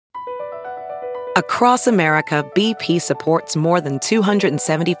Across America, BP supports more than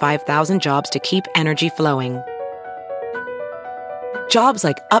 275,000 jobs to keep energy flowing. Jobs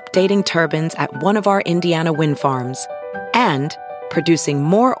like updating turbines at one of our Indiana wind farms and producing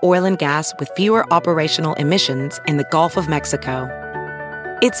more oil and gas with fewer operational emissions in the Gulf of Mexico.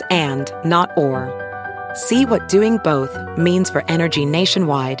 It's and, not or. See what doing both means for energy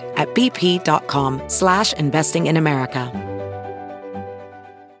nationwide at bp.com/investing in America.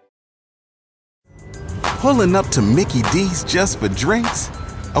 Pulling up to Mickey D's just for drinks?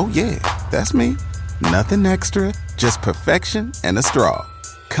 Oh yeah, that's me. Nothing extra, just perfection and a straw.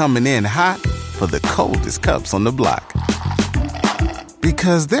 Coming in hot for the coldest cups on the block.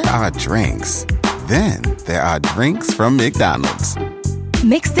 Because there are drinks. Then there are drinks from McDonald's.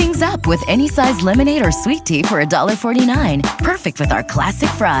 Mix things up with any size lemonade or sweet tea for $1.49. Perfect with our classic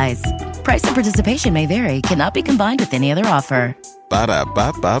fries. Price and participation may vary. Cannot be combined with any other offer.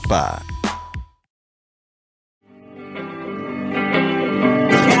 Ba-da-ba-ba-ba.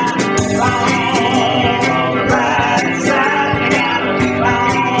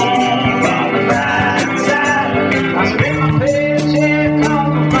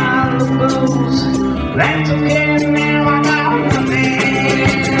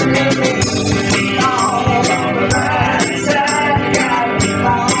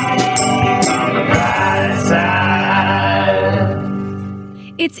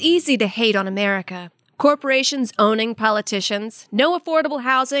 It's easy to hate on America. Corporations owning politicians, no affordable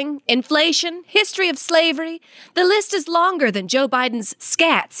housing, inflation, history of slavery. The list is longer than Joe Biden's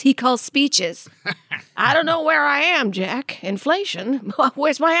scats he calls speeches. I don't know where I am, Jack. Inflation?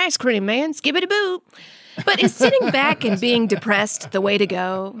 Where's my ice cream, man? Skibbity-boo. But is sitting back and being depressed the way to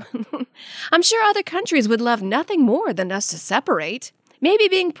go? I'm sure other countries would love nothing more than us to separate. Maybe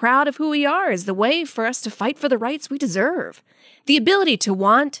being proud of who we are is the way for us to fight for the rights we deserve. The ability to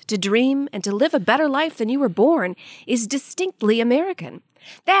want, to dream, and to live a better life than you were born is distinctly American.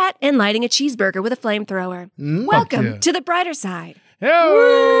 That and lighting a cheeseburger with a flamethrower. Welcome to the brighter side.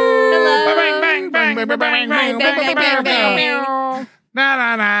 Hello. Bang, bang, bang, bang, bang, bang, bang, bang, bang, bang. Na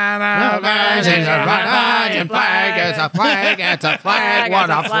na na na. It's a flag. It's a flag. It's a flag. What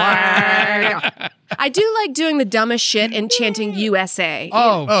a flag! I do like doing the dumbest shit and chanting USA.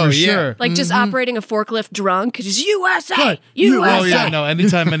 Oh, for sure. Like just operating a forklift drunk. Just USA! What? USA! Oh, yeah, no.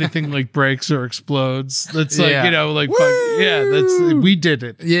 Anytime anything like breaks or explodes, that's like, Yeah. you know, like, fuck, yeah, we did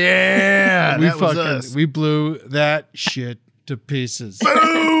it. Yeah, we that was us. we blew that shit to pieces.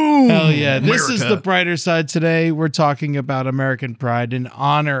 Boom! Hell yeah. This is America. the brighter side today. We're talking about American pride in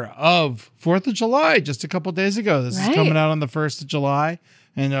honor of 4th of July just a couple days ago. This is coming out on the 1st of July.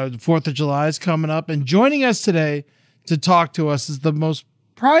 And the 4th of July is coming up. And joining us today to talk to us is the most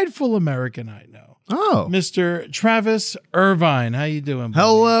prideful American I know. Oh. Mr. Travis Irvine. How you doing, buddy?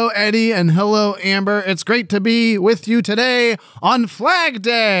 Hello, Eddie, and hello, Amber. It's great to be with you today on Flag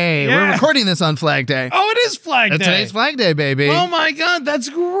Day. Yeah. We're recording this on Flag Day. Oh, it is Flag Day. Today's Flag Day, baby. Oh my God, that's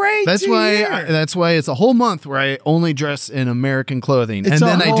great. That's why it's a whole month where I only dress in American clothing, and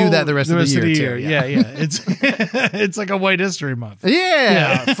then I do that the rest of the year too. Yeah. It's it's like a White History Month.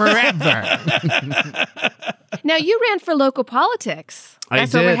 Yeah, forever. Now, you ran for local politics.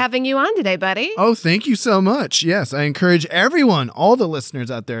 That's why we're did. having you on today, buddy. Oh, thank you so much. Yes, I encourage everyone, all the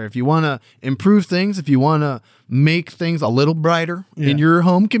listeners out there, if you want to improve things, if you want to make things a little brighter in your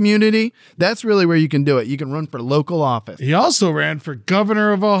home community, that's really where you can do it. You can run for local office. He also ran for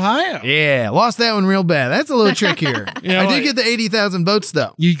governor of Ohio. Yeah, lost that one real bad. That's a little trickier. I did get the 80,000 votes,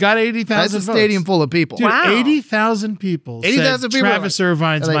 though. You got 80,000 That's a stadium full of people. Dude, Wow. 80,000 people 80,000 said people Travis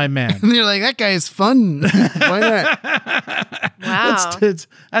Irvine's like- my man. And they're like, that guy is fun. Why not? Wow.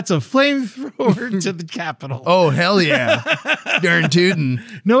 That's a flamethrower to the Capitol. Oh, hell yeah. Darn tootin'.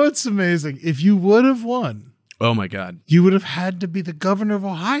 No, it's amazing. If you would have won, Oh, my God. you would have had to be the governor of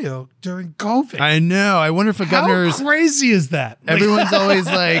Ohio during COVID. I know. I wonder if a governor's... How crazy is that? Everyone's always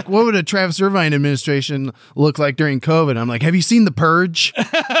like, what would a Travis Irvine administration look like during COVID? I'm like, have you seen The Purge?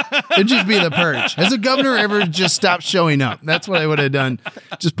 It'd just be The Purge. Has a governor ever just stopped showing up? That's what I would have done.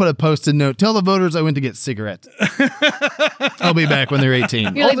 Just put a post-it note. Tell the voters I went to get cigarettes. I'll be back when they're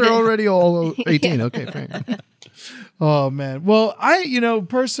 18. You're like they're the- already all 18. Okay, fine. Oh man. Well,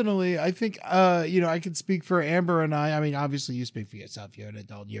 personally, I think, I can speak for Amber and I mean, obviously you speak for yourself. You're an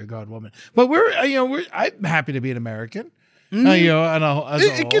adult, you're a grown woman, but I'm happy to be an American.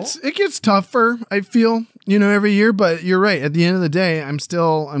 It gets tougher, I feel, every year, but you're right. At the end of the day, I'm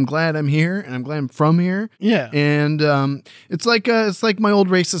glad I'm here and I'm glad I'm from here. Yeah. And, it's like my old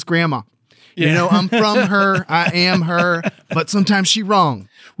racist grandma. You know, I'm from her. I am her. But sometimes she wrong.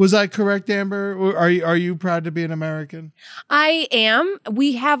 Was I correct, Amber? Are you proud to be an American? I am.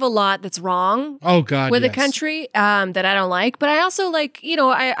 We have a lot that's wrong. Oh God, with yes. the country that I don't like, but I also like.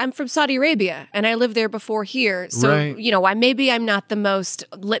 I'm from Saudi Arabia and I lived there before here, so Right. I'm not the most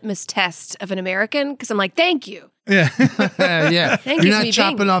litmus test of an American because I'm like, thank you. Yeah. Yeah. Thank You're you for not me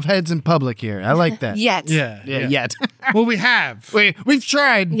chopping being off heads in public here. I like that. Yet. Yeah. Yet. Well, we have. We've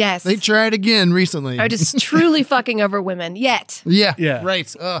tried. Yes. They tried again recently. Are just truly fucking over women. Yet. Yeah. Yeah.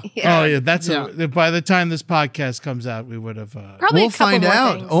 Right. Oh yeah, by the time this podcast comes out, we would have. Probably We'll a couple find more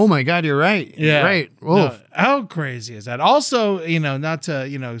out. things. Oh my God, you're right. Yeah. You're right. No, Oof. how crazy is that? Also, not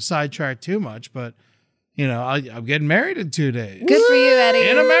to sidetrack too much, but I'm getting married in 2 days. Good for you, Eddie.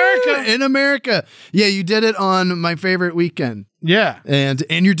 In America. In America. Yeah, you did it on my favorite weekend. Yeah. And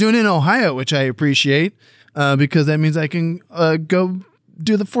you're doing it in Ohio, which I appreciate because that means I can go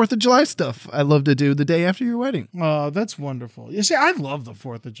do the 4th of July stuff I love to do the day after your wedding. Oh, that's wonderful. You see, I love the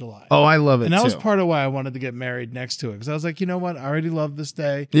 4th of July. Oh, I love it And that too. was part of why I wanted to get married next to it. Because I was like, you know what? I already love this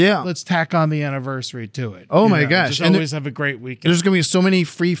day. Yeah. Let's tack on the anniversary to it. Oh, my gosh. Just And always have a great weekend. There's going to be so many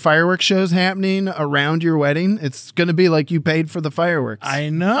free fireworks shows happening around your wedding. It's going to be like you paid for the fireworks. I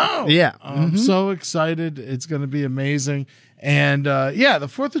know. Yeah. I'm so excited. It's going to be amazing. And the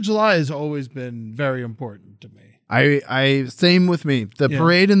 4th of July has always been very important to me. I same with me. The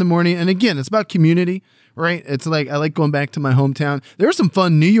parade in the morning, and again, it's about community, right? It's like I like going back to my hometown. There were some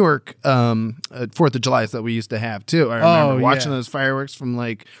fun New York 4th of July's that we used to have too. I remember watching those fireworks from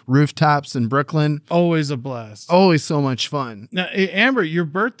like rooftops in Brooklyn. Always a blast. Always so much fun. Now, Amber, your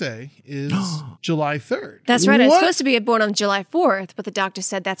birthday is July 3rd. That's right. I was What? supposed to be born on July 4th, but the doctor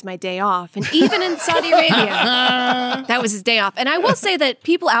said that's my day off. And even in Saudi Arabia, that was his day off. And I will say that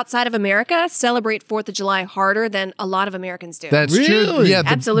people outside of America celebrate 4th of July harder than a lot of Americans do. That's true. Really? Yeah, the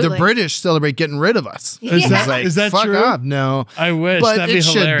Absolutely. British celebrate getting rid of us. Is that, Like, is that fuck true? off. No. I wish. But That'd be it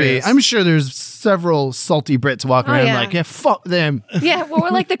hilarious. should be. I'm sure there's several salty Brits walking Oh, around yeah. like, yeah, fuck them. Yeah, well, we're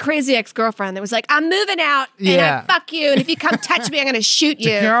like the crazy ex-girlfriend that was like, I'm moving out and Yeah. I fuck you. And if you come touch me, I'm going to shoot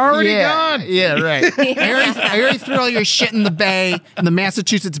you. You're already yeah. gone. Yeah, right. I already threw all your shit in the bay, in the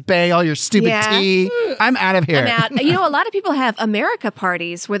Massachusetts Bay, all your stupid Yeah. tea. I'm out of here. I'm out. A lot of people have America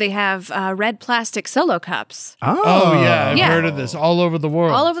parties where they have red plastic solo cups. Oh, yeah. I've Yeah. heard of this all over the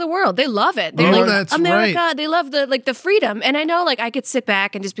world. All over the world. They love it. They Oh, like that's America. right. They love the freedom. And I know I could sit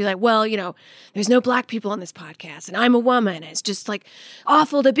back and just be like, well, there's no black people on this podcast and I'm a woman. It's just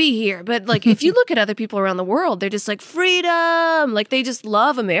awful to be here. But if you look at other people around the world, they're just like freedom. They just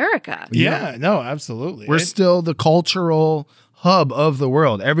love America. Yeah, no, absolutely. We're still the cultural hub of the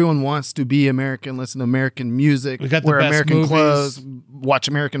world. Everyone wants to be American, listen to American music, We got the wear best American movies. clothes, watch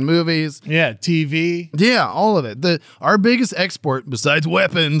American movies. Yeah, TV. Yeah, all of it. Our biggest export, besides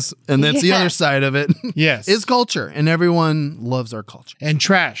weapons, and that's the Yeah. other side of it, Yes. is culture. And everyone loves our culture. And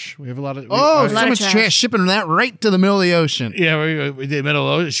trash. We have a lot of. Oh, lot so of much trash. trash. Shipping that right to the middle of the ocean. Yeah, we did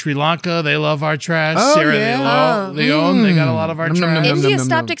middle of Sri Lanka. They love our trash. Oh, Sierra yeah. Leone, they got a lot of our Nom, nom, trash. nom, nom, India nom,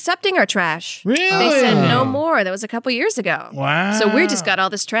 stopped nom. accepting our trash. Really? They said no more. That was a couple years ago. Wow. So we just got all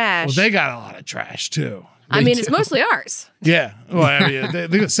this trash. Well, they got a lot of trash too. I mean, it's mostly ours. Yeah. Well, I mean,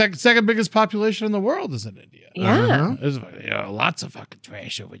 the second biggest population in the world is in India. Yeah. There's lots of fucking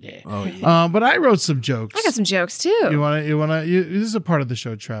trash over there. Oh yeah. But I wrote some jokes. I got some jokes too. This is a part of the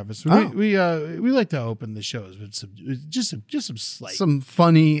show, Travis. We like to open the shows with some slight, Some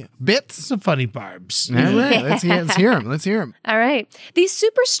funny bits. some funny barbs. All right, let's hear them. Let's hear them. All right. These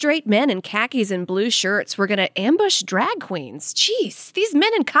super straight men in khakis and blue shirts were going to ambush drag queens. Jeez, these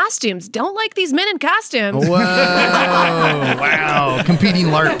men in costumes don't like these men in costumes. Whoa. Wow. Competing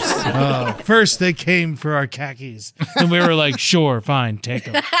LARPs. First, they came for our khakis, and we were like, "Sure, fine, take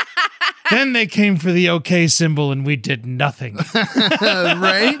them." Then they came for the OK symbol, and we did nothing.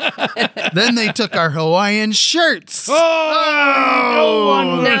 Right? Then they took our Hawaiian shirts. No one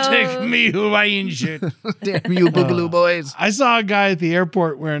will No. take me Hawaiian shit. Damn you, Boogaloo boys. I saw a guy at the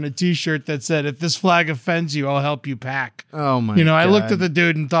airport wearing a T-shirt that said, "If this flag offends you, I'll help you pack." Oh, my I God. looked at the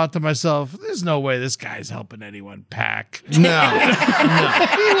dude and thought to myself, "There's no way this guy's helping anyone pack." No.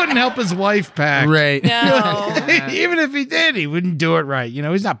 He wouldn't help his wife pack. Right. No. Even if he did, he wouldn't do it right.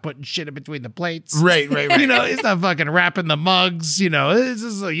 He's not putting shit in between the plates. Right. He's not fucking wrapping the mugs.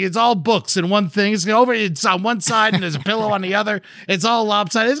 It's all books in one thing. It's on one side and there's a pillow on the other. It's all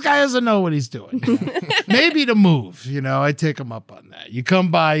lopsided. This guy doesn't know what he's doing. Maybe to move, I take him up on that. You come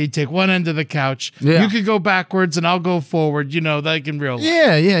by, you take one end of the couch. Yeah. You could go backwards and I'll go forward. Like in real life.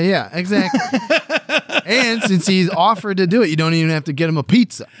 Yeah, exactly. And since he's offered to do it, you don't even have to get him a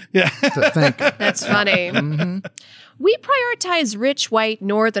pizza. Yeah. To thank him. That's funny. We prioritize rich white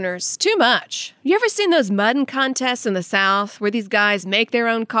northerners too much. You ever seen those mudding contests in the South where these guys make their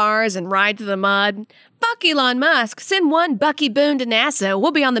own cars and ride through the mud? Fuck Elon Musk. Send one Bucky Boone to NASA. We'll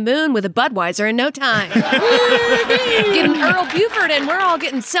be on the moon with a Budweiser in no time. Getting Earl Buford and we're all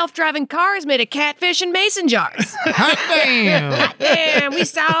getting self-driving cars made of catfish and mason jars. Hot damn. Hot damn, we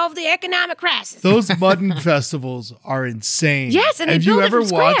solved the economic crisis. Those muddin festivals are insane. Yes, and they have you build it ever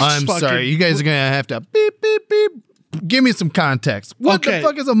from watched? scratch. I'm fucking- sorry. You guys are going to have to beep, beep, beep. Give me some context. What Okay. the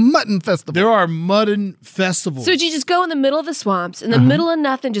fuck is a mutton festival? There are muddin festivals. So you just go in the middle of the swamps, in the middle of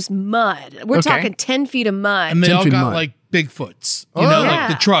nothing, just mud. We're Okay. talking 10 feet of mud. and they 10 all feet got mud. like Bigfoots. You know, yeah. like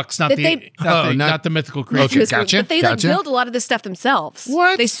the trucks, not That the they- not the mythical creatures. Okay, gotcha. But they gotcha. like build a lot of this stuff themselves.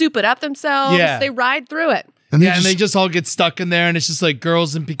 What? They soup it up themselves. Yeah. They ride through it. And And they just all get stuck in there, and it's just like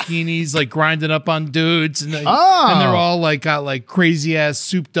girls in bikinis, like grinding up on dudes, and and they're all like got like crazy ass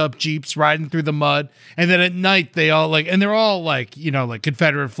souped up jeeps riding through the mud. And then at night they all like, and they're all like, you know, like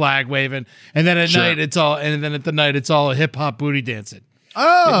Confederate flag waving. And then at night it's all, and then at the night it's all hip hop booty dancing.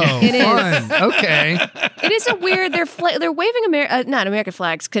 Oh, It is. fun. Okay. It is a weird. They're waving not American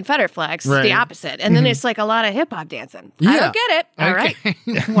flags, Confederate flags. Right. The opposite. And then it's like a lot of hip hop dancing. I Yeah. don't get it. All right.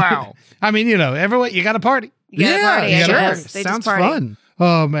 Okay. Wow. I mean, you know, everyone, you got to party. You gotta party, I sure. guess. They just Sounds party. fun.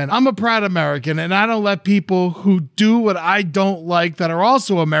 Oh man, I'm a proud American, and I don't let people who do what I don't like that are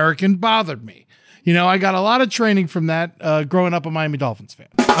also American bother me. You know, I got a lot of training from that growing up a Miami Dolphins fan.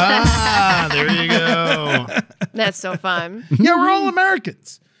 There you go. That's so fun. Yeah, we're all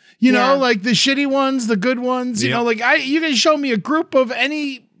Americans. You know, Yeah. like the shitty ones, the good ones. You Yep. know, like you can show me a group of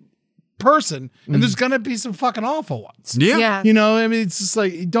any person, and there's gonna be some fucking awful ones. Yeah. Yeah. You know, I mean, it's just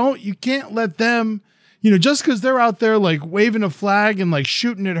like you can't let them. You know, just because they're out there like waving a flag and like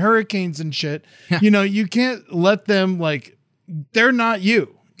shooting at hurricanes and shit, you know, you can't let them like they're not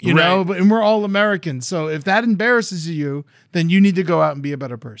you. You know, Right. but and we're all Americans. So if that embarrasses you, then you need to go out and be a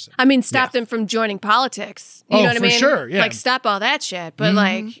better person. I mean, stop them from joining politics. You Oh, know what for I mean? sure, yeah. Like, stop all that shit. But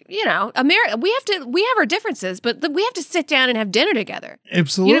like, you know, America, we have our differences, but we have to sit down and have dinner together.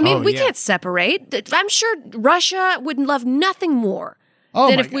 Absolutely. You know what I mean? Oh, We yeah. can't separate. I'm sure Russia would love nothing more Oh,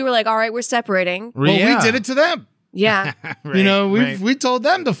 than my if we were like, all right, we're separating. Well, Yeah. we did it to them. Yeah. You know, right. we told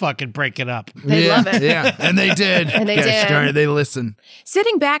them to fucking break it up. They love it. Yeah. And they did. And they Gosh did. darn it, they listen.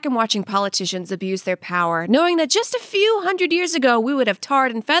 Sitting back and watching politicians abuse their power, knowing that just a few hundred years ago we would have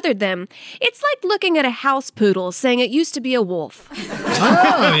tarred and feathered them, it's like looking at a house poodle saying it used to be a wolf.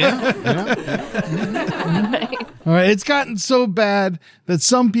 Oh, yeah. All right, it's gotten so bad that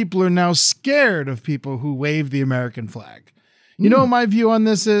some people are now scared of people who wave the American flag. You know what my view on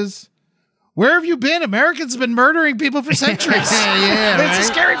this is? Where have you been? Americans have been murdering people for centuries. Yeah, It's a right?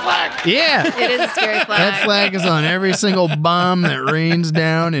 scary flag. Yeah. It is a scary flag. That flag is on every single bomb that rains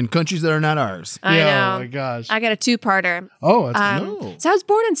down in countries that are not ours. I Yeah, know. oh my gosh. I got a two-parter. Oh, that's good. So I was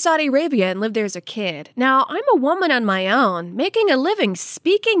born in Saudi Arabia and lived there as a kid. Now, I'm a woman on my own, making a living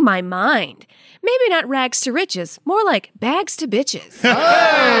speaking my mind. Maybe not rags to riches, more like bags to bitches.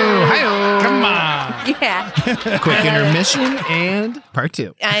 Come on. Yeah, Quick intermission and part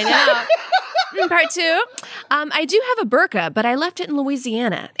two. I know. Part two. I do have a burqa, but I left it in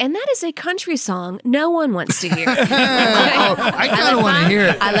Louisiana, and that is a country song no one wants to hear. I kind of want to hear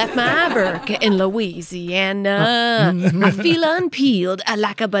it. I left my burqa in Louisiana. I feel unpeeled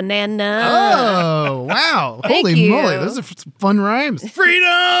like a banana. Oh, wow. Thank Holy you. moly. Those are some fun rhymes.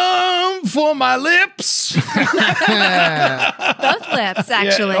 Freedom for my lips. Both lips,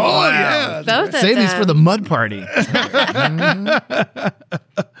 actually. Oh, yeah. Both of Save these them. for the mud party.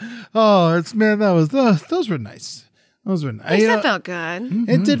 Oh, it's man, those were nice. Those were nice. At least that felt good.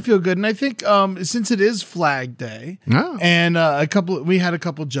 It did feel good, and I think since it is Flag Day, Oh. and we had a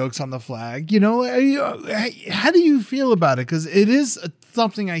couple jokes on the flag. You know, how do you feel about it? Because it is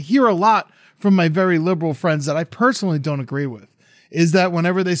something I hear a lot from my very liberal friends that I personally don't agree with. Is that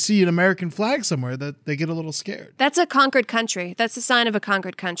whenever they see an American flag somewhere, that they get a little scared? That's a conquered country. That's a sign of a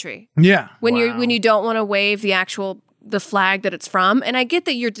conquered country. Yeah. When you don't want to wave the flag that it's from. And I get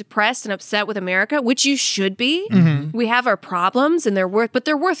that you're depressed and upset with America, which you should be. Mm-hmm. We have our problems and they're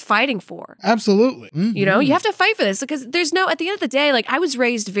worth fighting for. Absolutely. You know, you have to fight for this because at the end of the day, like I was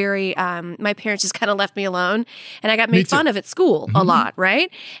raised very, my parents just kind of left me alone and I got made fun of at school a lot,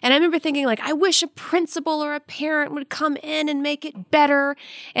 right? And I remember thinking like, I wish a principal or a parent would come in and make it better.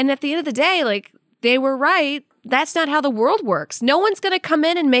 And at the end of the day, like they were right. that's not how the world works. No one's going to come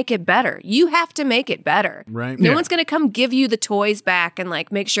in and make it better. You have to make it better. Right. No one's going to come give you the toys back and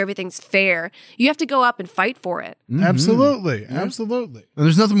like make sure everything's fair. You have to go up and fight for it. Absolutely. Absolutely. And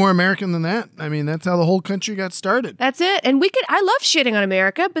there's nothing more American than that. I mean, that's how the whole country got started. That's it. And I love shitting on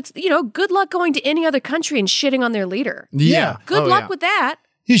America, but good luck going to any other country and shitting on their leader. Yeah. Good luck with that.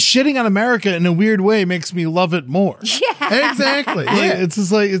 He's shitting on America in a weird way makes me love it more. Yeah. Exactly. Yeah. It's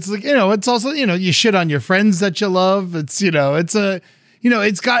just like, it's also, you shit on your friends that you love. It's,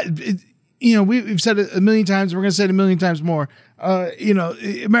 it's got, we've said it a million times. We're going to say it a million times more.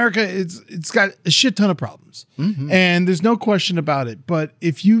 America, it's got a shit ton of problems and there's no question about it. But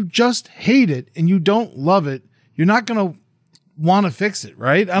if you just hate it and you don't love it, you're not going to want to fix it,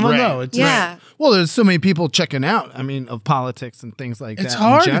 right? I don't know. It's Well, there's so many people checking out, of politics and things like that. It's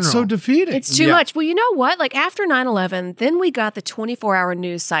hard. In It's so defeating. It's too much. Well, you know what? Like after 9/11, then we got the 24-hour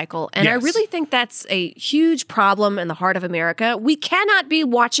news cycle. And I really think that's a huge problem in the heart of America. We cannot be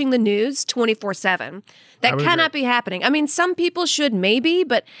watching the news 24/7. That cannot be happening. I mean, some people should maybe,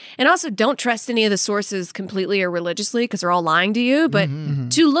 and also don't trust any of the sources completely or religiously because they're all lying to you. But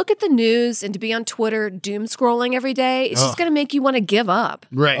to look at the news and to be on Twitter doom scrolling every day, it's just going to make you want to give up.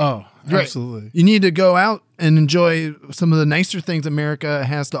 Right. Oh, absolutely. You need to go out and enjoy some of the nicer things America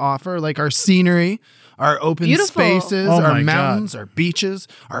has to offer, like our scenery, our open spaces, our mountains, our beaches,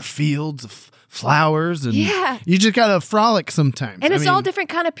 our fields of flowers, and you just gotta frolic sometimes. And it's all different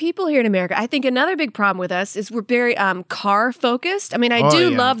kind of people here in America. I think another big problem with us is we're very car focused. I mean, I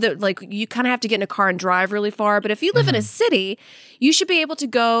do love that, like, you kind of have to get in a car and drive really far, but if you live in a city, you should be able to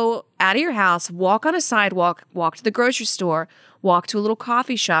go out of your house, walk on a sidewalk, walk to the grocery store, walk to a little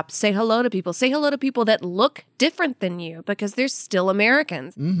coffee shop, say hello to people that look different than you because they're still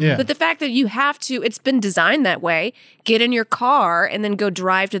Americans. But the fact that you have to, it's been designed that way, get in your car and then go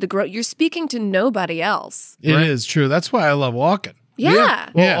drive to the you're speaking to nobody else. It is true. That's why I love walking. Yeah.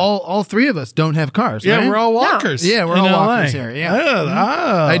 Well, all three of us don't have cars, right? Yeah, we're all walkers. Yeah, we're all walkers here. Yeah.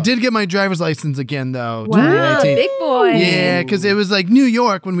 I did get my driver's license again, though. Wow, big boy. Yeah, because it was like New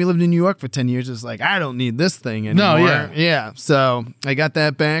York. When we lived in New York for 10 years, it's like, I don't need this thing anymore. No, yeah. So I got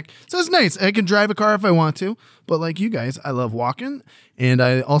that back. So it's nice. I can drive a car if I want to. But like you guys, I love walking. And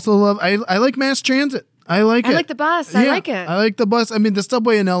I also I like mass transit. I like it. I like the bus. I like it. I like the bus. I mean, the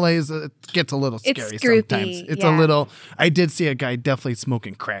subway in LA it gets a little scary sometimes. It's a little. I did see a guy definitely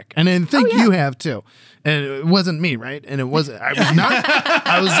smoking crack, and I think you have too. And it wasn't me, right? And it wasn't. I was not.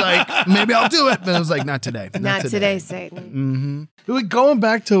 I was like, maybe I'll do it, but I was like, not today. Not today, Satan. Going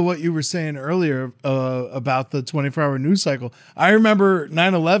back to what you were saying earlier about the 24-hour news cycle, I remember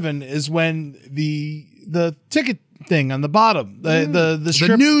 9/11 is when the ticket thing on the bottom, the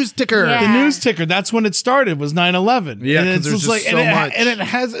strip, news ticker, the news ticker. That's when it started. Was 9/11. Yeah, and it's there's just like so much, and it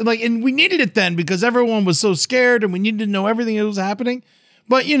has like, and we needed it then because everyone was so scared and we needed to know everything that was happening.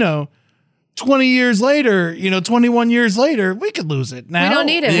 But 20 years later, 21 years later, we could lose it now. We don't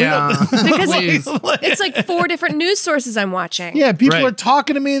need it. Yeah. Because it's like 4 different news sources I'm watching. Yeah, people are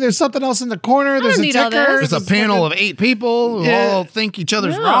talking to me. There's something else in the corner. There's a ticker. There's a panel of 8 people who all think each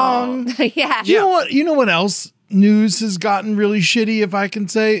other's wrong. Yeah. You know what else? News has gotten really shitty, if I can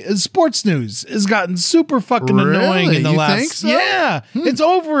say, is sports news has gotten super fucking annoying in the last. Think so? Yeah, it's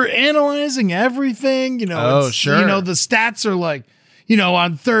over analyzing everything. Sure. The stats are like,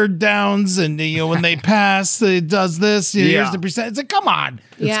 on third downs and when they pass, it does this. Here's the percent. It's like, come on,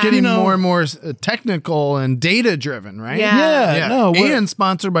 it's getting more and more technical and data driven, right? Yeah. No, and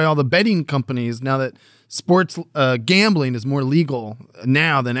sponsored by all the betting companies now that sports gambling is more legal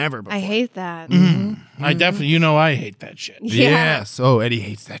now than ever before. I hate that. I definitely, I hate that shit. Yes. Oh, Eddie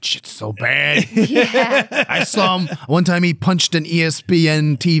hates that shit so bad. Yeah. I saw him one time. He punched an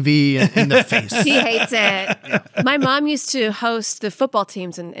ESPN TV in the face. He hates it. My mom used to host the football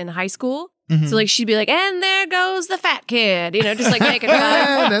teams in high school. So like she'd be like, and there goes the fat kid, just like making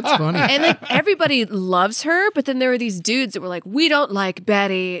fun. That's funny. And like everybody loves her, but then there were these dudes that were like, we don't like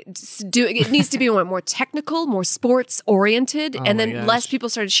Betty. It needs to be more technical, more sports oriented, and then less people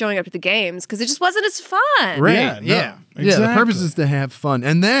started showing up to the games because it just wasn't as fun. Right? Yeah. Yeah. The purpose is to have fun,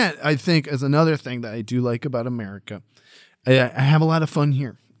 and that I think is another thing that I do like about America. I have a lot of fun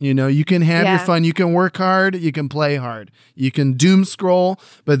here. You can have your fun. You can work hard. You can play hard. You can doom scroll,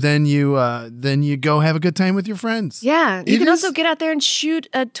 but then you go have a good time with your friends. Yeah, you can also get out there and shoot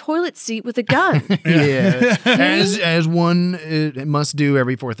a toilet seat with a gun. Yeah, as one it must do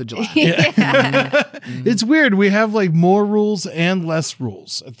every 4th of July. It's weird. We have like more rules and less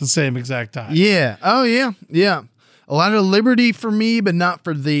rules at the same exact time. Yeah. Oh yeah. Yeah. A lot of liberty for me, but not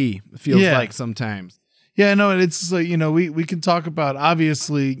for thee. It feels like sometimes. Yeah, no, it's like, we can talk about,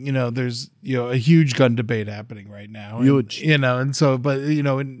 obviously, there's, a huge gun debate happening right now. Huge. And so, but,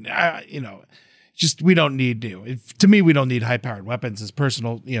 just, we don't need to me, we don't need high powered weapons as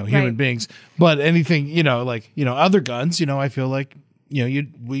personal, human beings, but anything, other guns, I feel like,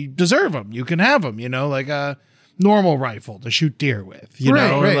 we deserve them. You can have them, like a normal rifle to shoot deer with,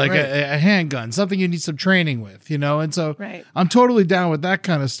 a handgun, something you need some training with, and so I'm totally down with that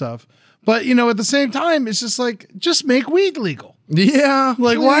kind of stuff. But, at the same time, it's just like, just make weed legal. Yeah.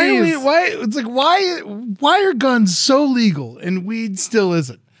 Like, why are guns so legal and weed still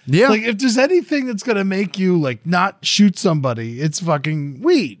isn't? Yeah. Like, if there's anything that's going to make you, like, not shoot somebody, it's fucking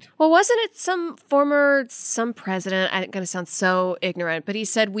weed. Well, wasn't it some president, I'm going to sound so ignorant, but he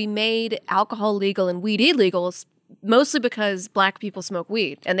said we made alcohol legal and weed illegal mostly because black people smoke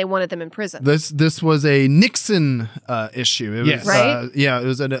weed and they wanted them in prison. This was a Nixon issue. It was, right? It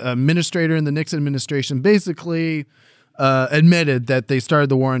was an administrator in the Nixon administration basically admitted that they started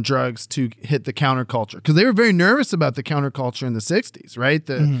the war on drugs to hit the counterculture because they were very nervous about the counterculture in the 60s, right?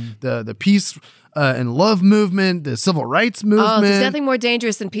 The peace and love movement, the civil rights movement. Oh, there's nothing more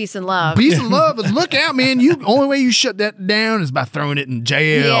dangerous than peace and love. Peace and love. Look out, man. Only way you shut that down is by throwing it in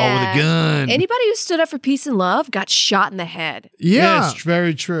jail with a gun. Anybody who stood up for peace and love got shot in the head. Yeah. Yes,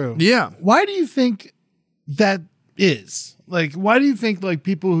 very true. Yeah. Why do you think that is? Like, why do you think, like,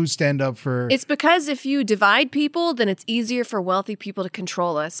 people who stand up for... It's because if you divide people, then it's easier for wealthy people to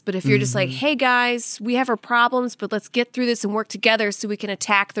control us. But if you're just like, hey, guys, we have our problems, but let's get through this and work together so we can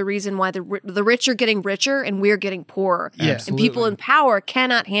attack the reason why the rich are getting richer and we're getting poorer. Yeah, and people in power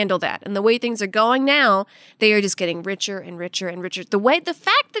cannot handle that. And the way things are going now, they are just getting richer and richer and richer. The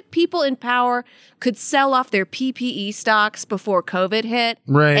fact that people in power could sell off their PPE stocks before COVID hit,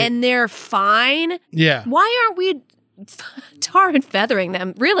 right, and they're fine. Yeah. Why aren't we tar and feathering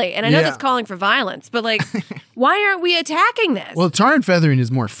them, really? And I know that's calling for violence, but like, why aren't we attacking this? Well, tar and feathering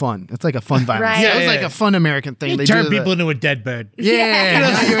is more fun. It's like a fun violence. Right. Yeah, it's like a fun American thing. They turn do people into a dead bird. Yeah,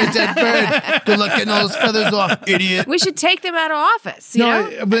 now you're a dead bird. Good luck getting all those feathers off, idiot. We should take them out of office. You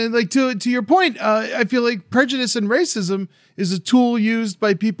know? But like to your point, I feel like prejudice and racism is a tool used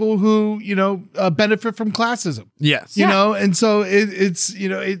by people who benefit from classism. Yes, and so it's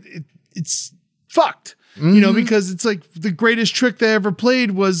fucked. Because it's like the greatest trick they ever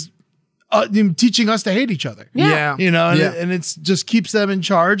played was teaching us to hate each other. Yeah. And it's just keeps them in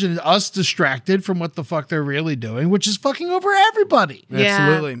charge and us distracted from what the fuck they're really doing, which is fucking over everybody. Yeah.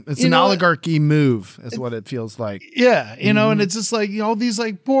 Absolutely. It's an oligarchy move is what it feels like. Yeah. And it's just like, all these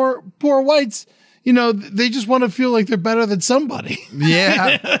like poor whites, they just want to feel like they're better than somebody.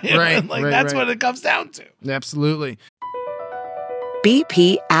 Yeah. Right. That's what it comes down to. Absolutely.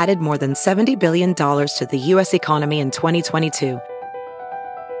 BP added more than $70 billion to the U.S. economy in 2022.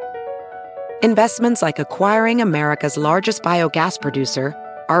 Investments like acquiring America's largest biogas producer,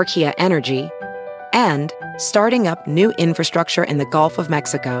 Archaea Energy, and starting up new infrastructure in the Gulf of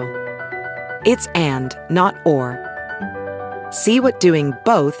Mexico. It's and, not or. See what doing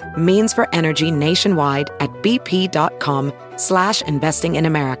both means for energy nationwide at bp.com/investing in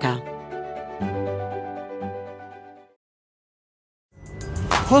America.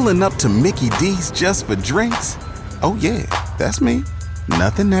 Pulling up to Mickey D's just for drinks? Oh yeah, that's me.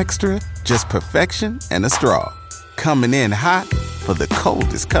 Nothing extra, just perfection and a straw. Coming in hot for the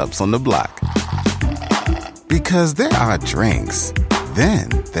coldest cups on the block. Because there are drinks. Then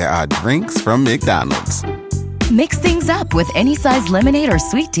there are drinks from McDonald's. Mix things up with any size lemonade or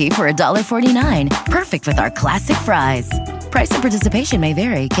sweet tea for $1.49. Perfect with our classic fries. Price and participation may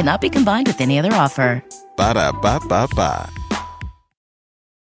vary. Cannot be combined with any other offer. Ba-da-ba-ba-ba.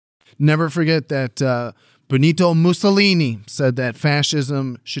 Never forget that Benito Mussolini said that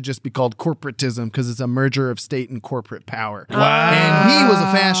fascism should just be called corporatism because it's a merger of state and corporate power. Wow. And he was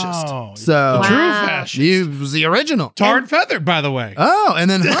a fascist. So the true fascist. He was the original. Tar and feathered, by the way. Oh, and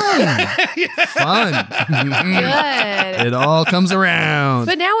then hung. Fun. Good. It all comes around.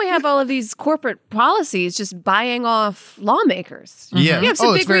 But now we have all of these corporate policies just buying off lawmakers. Yeah. Yeah,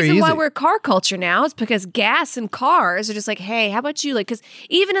 so it's big very reason why easy. we're car culture now is because gas and cars are just like, hey, how about you? Like, because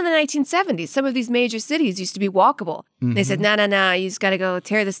even in the 1970s, some of these major cities used to be walkable. They said, no, you just got to go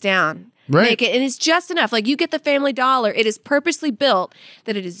tear this down. Right. Make it, and it's just enough. Like, you get the Family Dollar. It is purposely built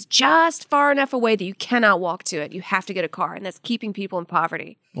that it is just far enough away that you cannot walk to it. You have to get a car, and that's keeping people in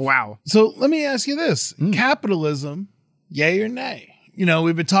poverty. Wow. So let me ask you this. Capitalism, yay or nay?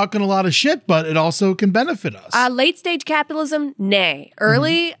 we've been talking a lot of shit, but it also can benefit us. Late stage capitalism, nay.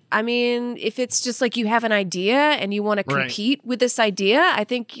 Early, I mean, if it's just like you have an idea and you want to compete with this idea, I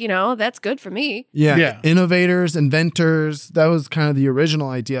think, that's good for me. Yeah. Innovators, inventors. That was kind of the original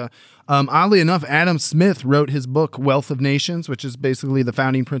idea. Oddly enough, Adam Smith wrote his book, Wealth of Nations, which is basically the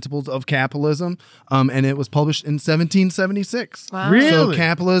founding principles of capitalism. And it was published in 1776. Wow. Really? So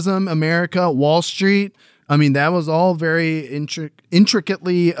capitalism, America, Wall Street. I mean, that was all very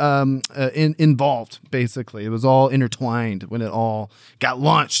intricately involved, basically. It was all intertwined when it all got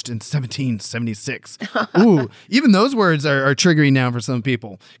launched in 1776. Ooh, even those words are triggering now for some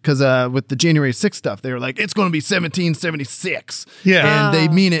people. Because with the January 6th stuff, they were like, it's going to be 1776. Yeah. And they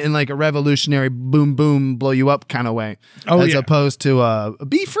mean it in like a revolutionary boom, boom, blow you up kind of way. As opposed to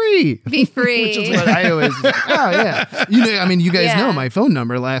be free. Be free. Which is what I always, you guys know my phone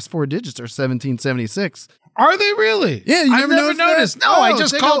number, last 4 digits are 1776. Are they really? Yeah, I've never noticed. That? No, I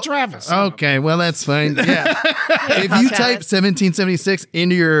just take called Travis. Okay, well that's fine. Yeah, if you type 1776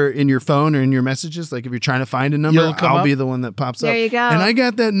 into your phone or in your messages, like if you're trying to find a number, I'll be the one that pops up. There you go. And I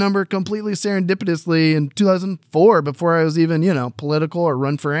got that number completely serendipitously in 2004 before I was even political or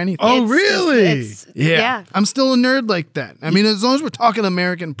run for anything. Oh, really? Yeah. I'm still a nerd like that. I mean, as long as we're talking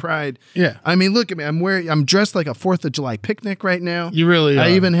American pride. Yeah. I mean, look at me. I'm dressed like a 4th of July picnic right now. You really are.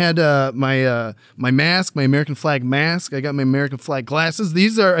 I even had my mask, my American flag mask. I got my American flag glasses.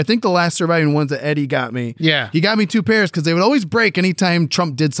 These are, I think, the last surviving ones that Eddie got me. Yeah. He got me 2 pairs because they would always break anytime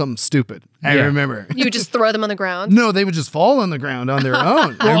Trump did something stupid. I remember. You would just throw them on the ground? No, they would just fall on the ground on their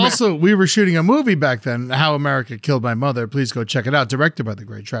own. Well, also, we were shooting a movie back then, How America Killed My Mother. Please go check it out. Directed by the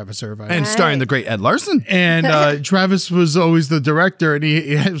great Travis Irvine. And starring the great Ed Larson. And Travis was always the director, and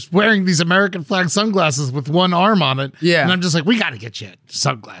he was wearing these American flag sunglasses with one arm on it. Yeah. And I'm just like, we got to get you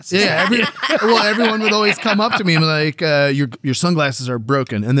sunglasses. Yeah. Everyone would always come up to me and be like, your sunglasses are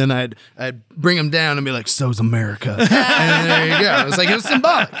broken. And then I'd bring them down and be like, so's America. And there you go. It was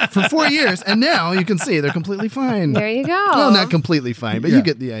symbolic for 4 years. And now you can see they're completely fine. There you go. Well, not completely fine, but you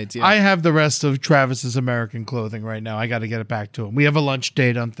get the idea. I have the rest of Travis's American clothing right now. I got to get it back to him. We have a lunch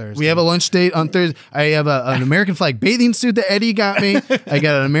date on Thursday. We have a lunch date on Thursday. I have an American flag bathing suit that Eddie got me. I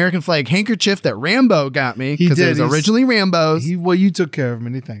got an American flag handkerchief that Rambo got me because it was originally Rambo's. Well, you took care of him,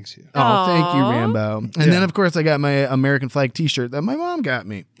 and he thanks you. Oh, thank you, Rambo. And then, of course, I got my American flag T-shirt that my mom got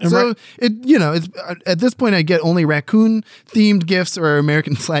me. So it's at this point, I get only raccoon-themed gifts or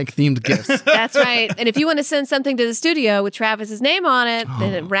American flag-themed gifts. That's right. And if you want to send something to the studio with Travis's name on it,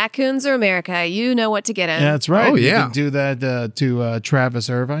 then Raccoons are America. You know what to get in. Yeah, that's right. Oh, yeah. You can do that to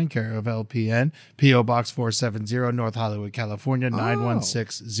Travis Irvine, care of LPN, P.O. Box 470, North Hollywood, California,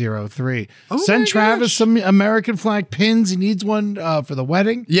 91603. Send Travis some American flag pins. He needs one for the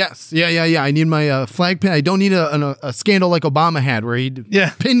wedding. Yes. Yeah. I need my flag pin. I don't need a scandal like Obama had where he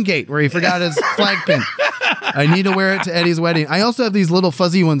Pingate, where he forgot his flag pin. I need to wear it to Eddie's wedding. I also have these little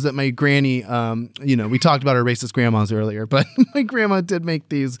fuzzy ones that my granny, we talked about our racist grandmas earlier, but my grandma did make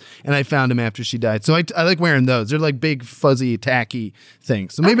these, and I found them after she died. So I like wearing those. They're like big, fuzzy, tacky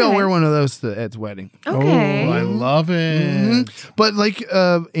things. So maybe I'll wear one of those to Ed's wedding. Okay. Oh, I love it. Mm-hmm. But like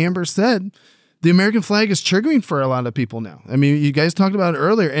Amber said, the American flag is triggering for a lot of people now. I mean, you guys talked about it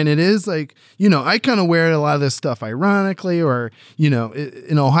earlier, and it is like, I kind of wear a lot of this stuff ironically, or, in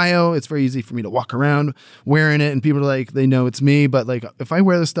Ohio, it's very easy for me to walk around wearing it, and people are like, they know it's me. But like, if I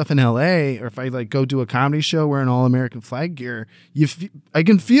wear this stuff in LA, or if I like go do a comedy show wearing all American flag gear, I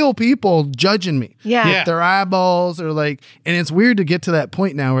can feel people judging me. Yeah. With their eyeballs, or like, and it's weird to get to that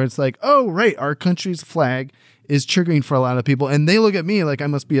point now where it's like, oh, right, our country's flag is triggering for a lot of people, and they look at me like I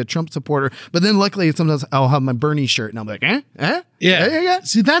must be a Trump supporter. But then luckily sometimes I'll have my Bernie shirt and I'm like, Yeah.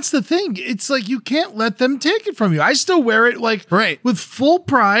 See, that's the thing. It's like you can't let them take it from you. I still wear it with full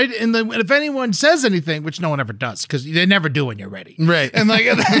pride, and then if anyone says anything, which no one ever does because they never do when you're ready, right? And like,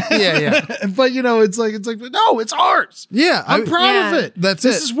 yeah. But it's like no, it's ours. Yeah, I'm proud of it. This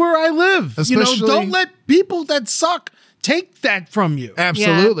is where I live. Especially, don't let people that suck take that from you.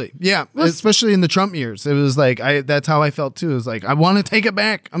 Absolutely. Yeah. Especially in the Trump years. It was like, that's how I felt too. It was like, I want to take it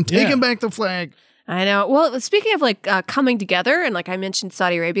back. I'm taking back the flag. I know. Well, speaking of coming together, and like I mentioned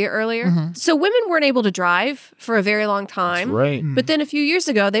Saudi Arabia earlier, so women weren't able to drive for a very long time. That's right. But then a few years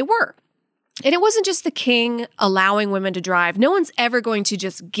ago, they were. And it wasn't just the king allowing women to drive. No one's ever going to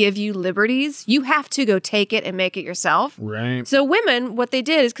just give you liberties. You have to go take it and make it yourself. Right. So women, what they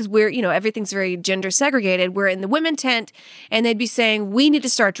did is, because we're, everything's very gender segregated, we're in the women tent and they'd be saying, we need to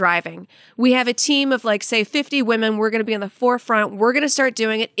start driving. We have a team of like, say 50 women. We're going to be on the forefront. We're going to start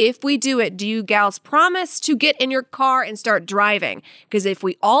doing it. If we do it, do you gals promise to get in your car and start driving? Because if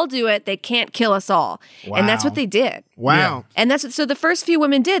we all do it, they can't kill us all. Wow. And that's what they did. Wow. Yeah. And so the first few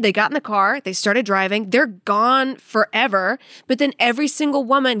women did. They got in the car, they started driving, they're gone forever. But then every single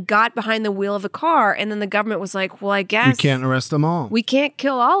woman got behind the wheel of a car, and then the government was like, well, I guess We can't arrest them all. we can't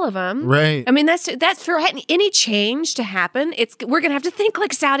kill all of them. Right. I mean, that's for any change to happen. We're gonna have to think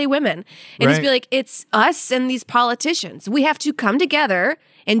like Saudi women and just be Right. like, it's us and these politicians. We have to come together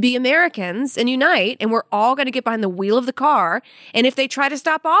and be Americans and unite, and we're all gonna get behind the wheel of the car. And if they try to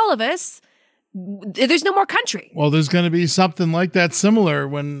stop all of us, there's no more country. Well, there's going to be something like that similar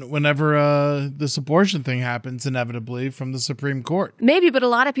whenever this abortion thing happens, inevitably, from the Supreme Court. Maybe, but a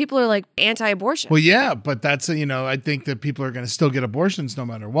lot of people are like anti-abortion. Well, yeah, but that's, I think that people are going to still get abortions no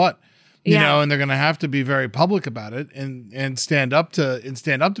matter what. You Yeah. know, and they're going to have to be very public about it and stand up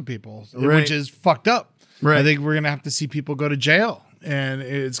to people, Right. which is fucked up. Right. I think we're going to have to see people go to jail, and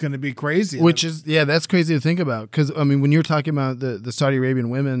it's going to be crazy. Which is, that's crazy to think about. Because, I mean, when you're talking about the Saudi Arabian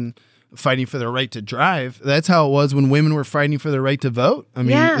women fighting for their right to drive, that's how it was when women were fighting for their right to vote. I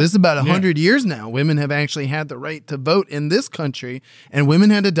mean, Yeah. this is about 100 years now. Women have actually had the right to vote in this country, and women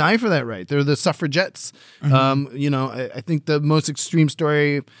had to die for that right. They're the suffragettes. I think the most extreme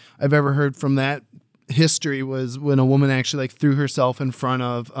story I've ever heard from that history was when a woman actually threw herself in front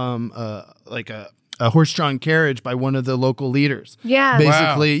of a horse-drawn carriage by one of the local leaders. Yeah.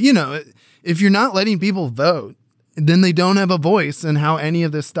 Basically, if you're not letting people vote, then they don't have a voice in how any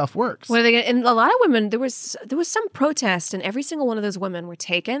of this stuff works. What are they gonna, and a lot of women, there was some protest, and every single one of those women were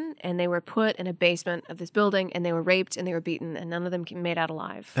taken and they were put in a basement of this building, and they were raped and they were beaten, and none of them made out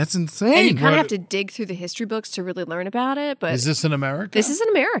alive. That's And insane. you kind of have to dig through the history books to really learn about it. But is this in America? this is in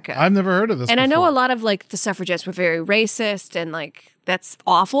America. I've never heard of this And I know before. a lot of the suffragettes were very racist, and that's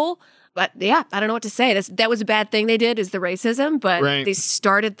awful. But yeah, I don't know what to say. That was a bad thing they did, is the racism. But Right. they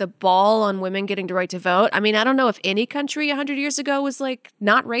started the ball on women getting the right to vote. I mean, I don't know if any country 100 years ago was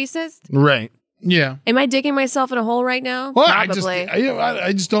not racist. Right. Yeah. Am I digging myself in a hole right now? Well, Probably.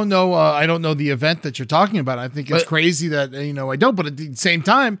 I just don't know. I don't know the event that you're talking about. I think it's crazy that I don't. But at the same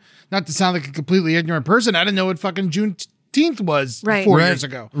time, not to sound like a completely ignorant person, I didn't know what fucking Juneteenth was Right. 4 Right. years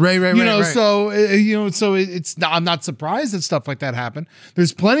ago. Right. So it's not. I'm not surprised that stuff like that happened.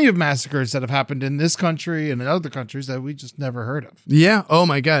 There's plenty of massacres that have happened in this country and in other countries that we just never heard of. Yeah. Oh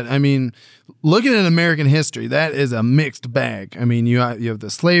my God. I mean, looking at American history, that is a mixed bag. I mean, you have the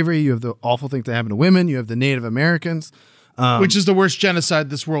slavery, you have the awful things that happen to women, you have the Native Americans. Which is the worst genocide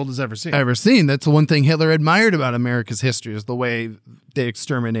this world has ever seen. That's the one thing Hitler admired about America's history, is the way they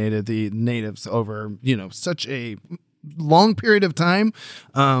exterminated the natives over, such a long period of time.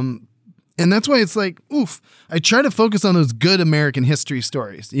 And that's why it's oof, I try to focus on those good American history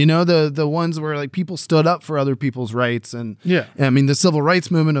stories, the ones where people stood up for other people's rights. And Yeah. I mean, the civil rights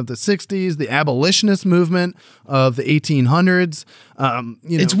movement of the 60s, the abolitionist movement of the 1800s.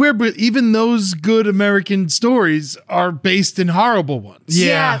 It's weird, but even those good American stories are based in horrible ones.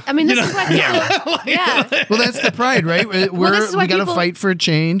 Yeah. I mean, this is what yeah. Well, that's the pride, right? This is why We got to people- fight for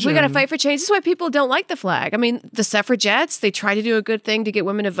change. We got to and- fight for change. This is why people don't like the flag. I mean, the suffragettes, they tried to do a good thing to get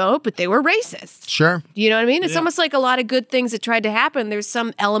women to vote, but they were racist. Sure. You know what I mean? It's almost like a lot of good things that tried to happen. There's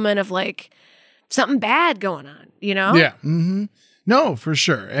some element of something bad going on, Yeah. Mm-hmm. No, for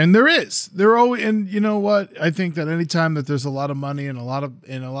sure. And there is. There always, and you know what? I think that anytime that there's a lot of money and a lot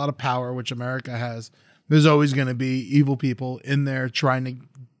of power, which America has, there's always going to be evil people in there trying to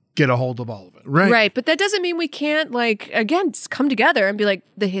get a hold of all of it. Right. Right. But that doesn't mean we can't, again, just come together and be like,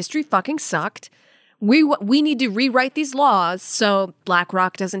 the history fucking sucked. We need to rewrite these laws so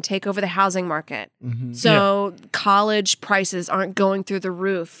BlackRock doesn't take over the housing market. So college prices aren't going through the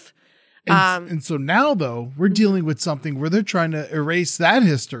roof. And so now, though, we're dealing with something where they're trying to erase that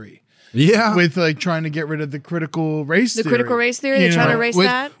history Yeah. with trying to get rid of the critical race theory. Critical race theory, they're trying to erase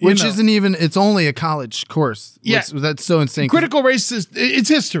that? Which You know. isn't even, it's only a college course. Yeah. That's so insane. Critical race is it's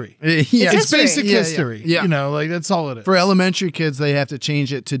history. Yeah. It's history. basic Yeah, yeah. history. Yeah. That's all it is. For elementary kids, they have to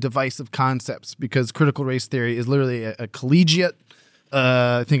change it to divisive concepts, because critical race theory is literally a collegiate,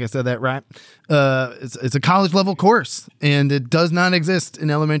 I think I said that right. It's a college level course, and it does not exist in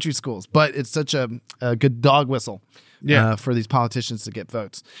elementary schools, but it's such a good dog whistle for these politicians to get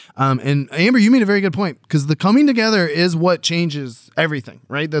votes. And Amber, you made a very good point, because the coming together is what changes everything,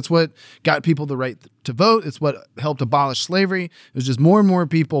 right? That's what got people the right to vote. It's what helped abolish slavery. It was just more and more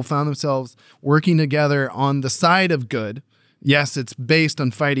people found themselves working together on the side of good. Yes, it's based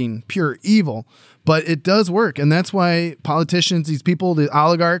on fighting pure evil, but it does work. And that's why politicians, these people, the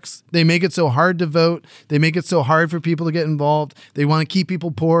oligarchs, they make it so hard to vote. They make it so hard for people to get involved. They want to keep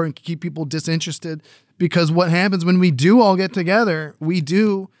people poor and keep people disinterested, because what happens when we do all get together, we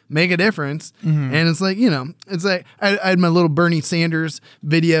do make a difference. And it's like, it's like I had my little Bernie Sanders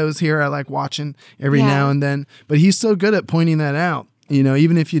videos here I like watching every now and then, but he's so good at pointing that out.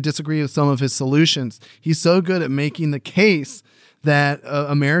 Even if you disagree with some of his solutions, he's so good at making the case that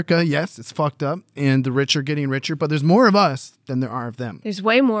America, yes, it's fucked up and the rich are getting richer, but there's more of us than there are of them. There's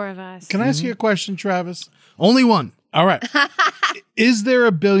way more of us. Can I ask you a question, Travis? Only one. All right. Is there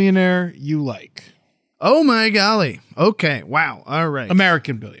a billionaire you like? Oh, my golly. Okay. Wow. All right.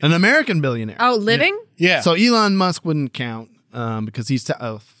 American billionaire. An American billionaire. Oh, living? Yeah. So Elon Musk wouldn't count because he's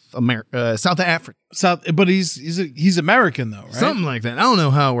South Africa. But he's American though, right? Something like that. I don't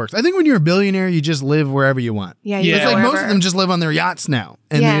know how it works. I think when you're a billionaire, you just live wherever you want. Yeah. It's like most of them just live on their yachts now,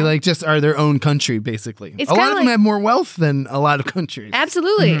 and they like just are their own country basically. It's a lot of them like, have more wealth than a lot of countries.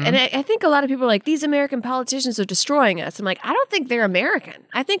 Absolutely. And I think a lot of people are like, these American politicians are destroying us. I'm like, I don't think they're American.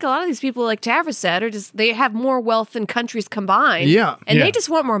 I think a lot of these people, like Travis said, are just, they have more wealth than countries combined. Yeah. And they just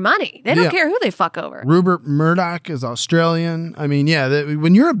want more money. They don't care who they fuck over. Rupert Murdoch is Australian. I mean,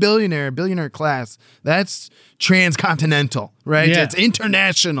 when you're a billionaire class, that's transcontinental, right? Yeah. It's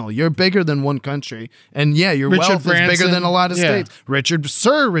international. You're bigger than one country. And your Richard wealth Branson. is bigger than a lot of Yeah. states.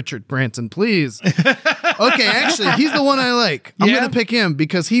 Sir Richard Branson, please. Okay, actually, he's the one I like. I'm going to pick him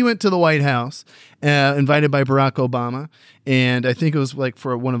because he went to the White House, invited by Barack Obama. And I think it was like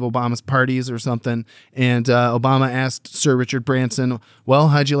for one of Obama's parties or something. And Obama asked Sir Richard Branson, well,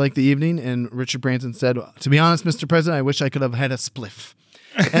 how'd you like the evening? And Richard Branson said, to be honest, Mr. President, I wish I could have had a spliff.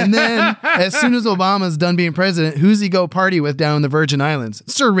 And then, as soon as Obama's done being president, who's he go party with down in the Virgin Islands?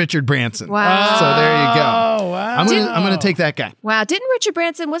 Sir Richard Branson. Wow. So there you go. Oh, wow. I'm gonna take that guy. Wow. Didn't Richard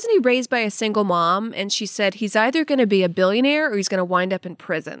Branson, wasn't he raised by a single mom? And she said he's either going to be a billionaire or he's going to wind up in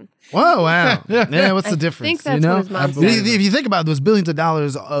prison. Whoa, wow. Yeah, what's the difference? I think that's what his mom said. If you think about it, those billions of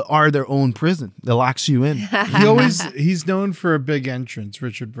dollars are their own prison that locks you in. He's known for a big entrance,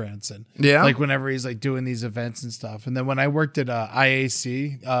 Richard Branson. Yeah. Like whenever he's like doing these events and stuff. And then when I worked at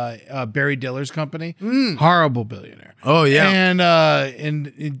IAC, Barry Diller's company, horrible billionaire. Oh yeah.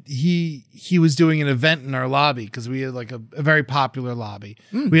 And he was doing an event in our lobby because we had like a very popular lobby.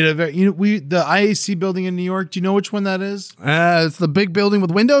 We had the IAC building in New York. Do you know which one that is? It's the big building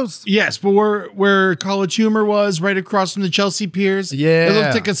with windows. Yes, but where College Humor was, right across from the Chelsea Piers. Yeah. It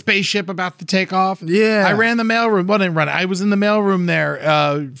looked like a spaceship about to take off. Yeah. I ran the mailroom. Well, I didn't run it. I was in the mailroom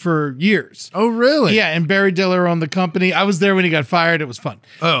there for years. Oh, really? Yeah, and Barry Diller owned the company. I was there when he got fired. It was fun.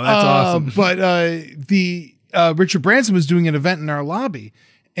 Oh, that's awesome. But the Richard Branson was doing an event in our lobby,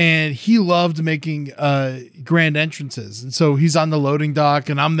 and he loved making grand entrances. And so he's on the loading dock,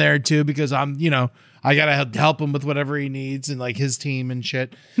 and I'm there too because I gotta help him with whatever he needs and like his team and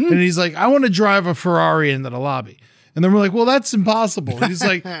shit. And he's like, I want to drive a Ferrari into the lobby. And then we're like, well, that's impossible. And he's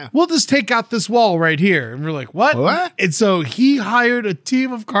like, we'll just take out this wall right here. And we're like, what? And so he hired a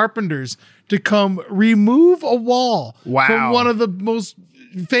team of carpenters to come remove a wall from one of the most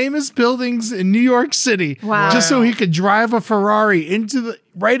famous buildings in New York City. Wow. Just so he could drive a Ferrari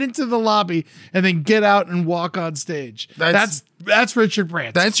right into the lobby and then get out and walk on stage. That's Richard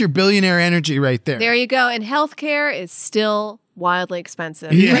Branson. That's your billionaire energy right there. There you go. And healthcare is still wildly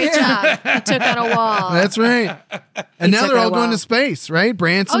expensive. Yeah. Great job. He took out a wall. That's right. And now they're all going to space, right?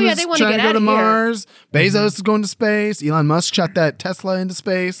 Branson is they want trying to to go to Mars. Bezos is going to space. Elon Musk shot that Tesla into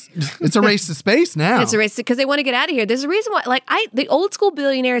space. It's a race to space now. It's a race because they want to get out of here. There's a reason why, the old school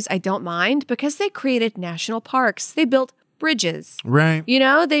billionaires, I don't mind because they created national parks. They built bridges. Right.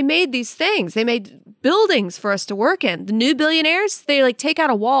 They made these things. They made buildings for us to work in. The new billionaires, they take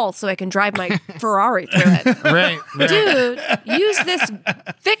out a wall so I can drive my Ferrari through it. Right. Dude, use this.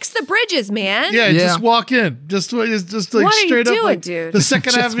 Fix the bridges, man. Yeah, just walk in. Just like what straight are you up. doing, Like, dude? The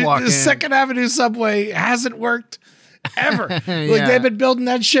Second Just Avenue, walk in. Second Avenue subway hasn't worked ever. Like they've been building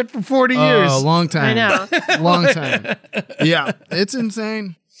that shit for 40 years. Oh, a long time. I know. Long time. Yeah, it's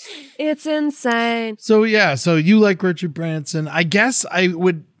insane. It's insane. So you like Richard Branson. I guess it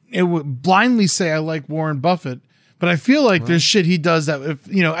would blindly say I like Warren Buffett But I feel like there's shit he does that if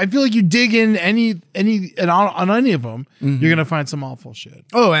I feel like you dig in on any of them, you're gonna find some awful shit.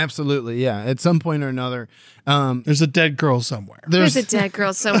 Oh, absolutely, yeah. At some point or another, there's a dead girl somewhere. There's a dead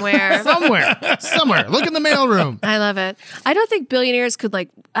girl somewhere. somewhere. Look in the mailroom. I love it. I don't think billionaires could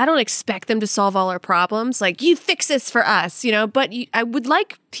I don't expect them to solve all our problems. Like, you fix this for us, but I would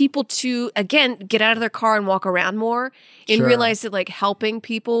like people to, again, get out of their car and walk around more and realize that helping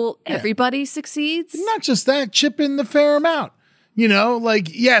people, everybody succeeds. Not just that, chip in the fair amount.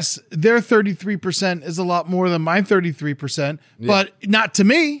 Yes, their 33% is a lot more than my 33%, but not to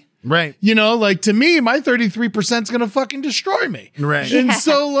me. Right. To me, my 33% is going to fucking destroy me. Right. And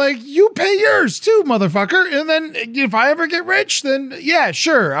so, you pay yours too, motherfucker. And then if I ever get rich, then yeah,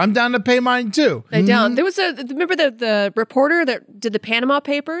 sure, I'm down to pay mine too. I don't. There was remember the reporter that did the Panama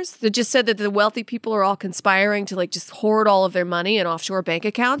Papers that just said that the wealthy people are all conspiring to just hoard all of their money in offshore bank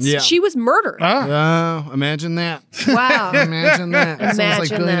accounts? Yeah. She was murdered. Imagine that. Wow. Imagine that. It sounds like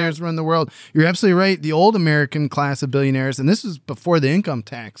billionaires run the world. You're absolutely right. The old American class of billionaires, and this was before the income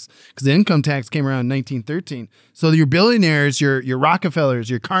tax, because the income tax came around in 1913. So your billionaires, your Rockefellers,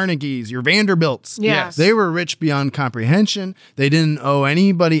 your Carnegies, your Vanderbilts, yes, they were rich beyond comprehension. They didn't owe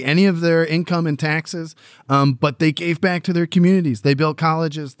anybody any of their income and taxes, but they gave back to their communities. They built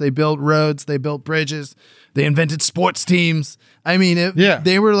colleges, they built roads, they built bridges, they invented sports teams. I mean,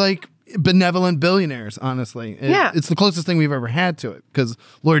 they were benevolent billionaires, honestly. It's the closest thing we've ever had to it, because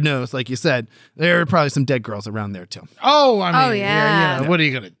Lord knows, like you said, there are probably some dead girls around there too. Oh, I mean, yeah. What are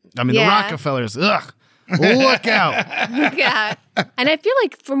you gonna? The Rockefellers. Ugh. Look out. Yeah. And I feel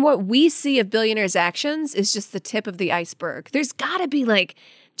like from what we see of billionaires' actions is just the tip of the iceberg. There's got to be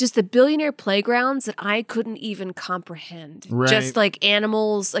just the billionaire playgrounds that I couldn't even comprehend. Right. Just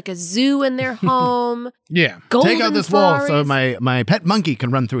animals, a zoo in their home. Yeah. Golden Take out this Ferraris. wall so my pet monkey can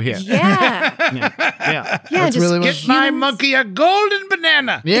run through here. Yeah. Yeah. That's just really Get my monkey a golden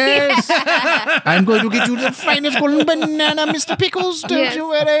banana. Yes. I'm going to get you the finest golden banana, Mr. Pickles. Don't you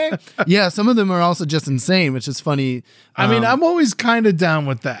worry. Yeah, some of them are also just insane, which is funny. I mean, I'm always kind of down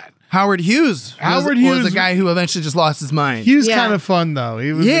with that. Howard Hughes was the guy who eventually just lost his mind. He was kind of fun, though.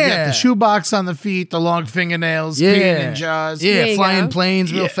 He was Yeah. the shoebox on the feet, the long fingernails, peeing in jaws. Yeah, flying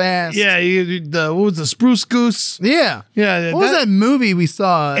planes real fast. Yeah, what was the Spruce Goose? Yeah. Yeah. What was that movie we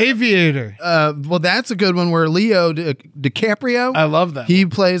saw? Aviator. Well, that's a good one where Leo DiCaprio. I love that. He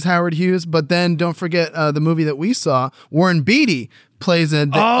plays Howard Hughes, but then don't forget the movie that we saw, Warren Beatty plays the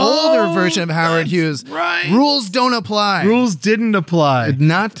older version of Howard Hughes. Right. Rules don't apply. Rules didn't apply.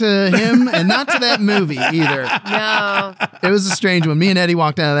 Not to him and not to that movie either. No. It was a strange one. Me and Eddie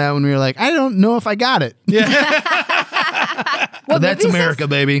walked out of that when we were like, I don't know if I got it. What That's movie is America, this?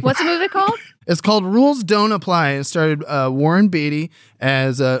 baby. What's the movie called? It's called Rules Don't Apply. It started Warren Beatty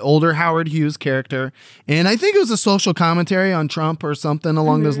as an older Howard Hughes character. And I think it was a social commentary on Trump or something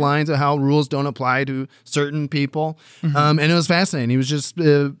along those lines of how rules don't apply to certain people. And it was fascinating. He was just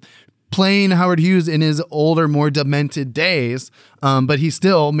playing Howard Hughes in his older, more demented days. But he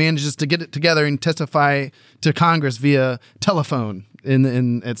still manages to get it together and testify to Congress via telephone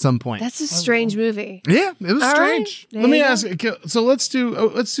in at some point. That's a strange movie. Yeah, it was strange. Right. Let me ask. So let's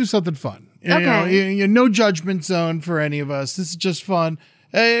do something fun. Okay. No judgment zone for any of us. This is just fun.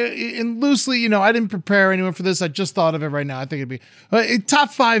 And loosely, I didn't prepare anyone for this. I just thought of it right now. I think it'd be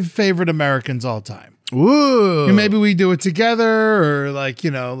top 5 favorite Americans all time. Ooh. And maybe we do it together, or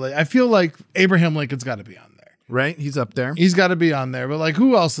I feel like Abraham Lincoln's got to be on there. Right? He's up there. He's got to be on there. But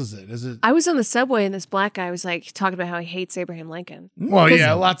who else is it? Is it? I was on the subway and this black guy was talking about how he hates Abraham Lincoln. Well,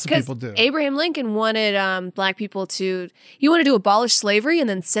 yeah, lots of people do. Abraham Lincoln wanted black people he wanted to abolish slavery and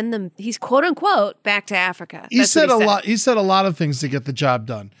then send them, he's quote unquote, back to Africa. He said a lot. He said a lot of things to get the job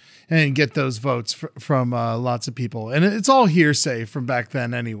done and get those votes from lots of people. And it's all hearsay from back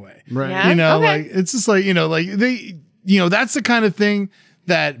then anyway. Right. Yeah? It's just that's the kind of thing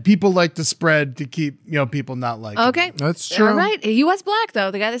that people like to spread to keep people not liking. Okay, that's true. All right, he was black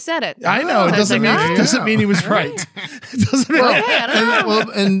though. The guy that said it. I know. It doesn't mean he was right. It doesn't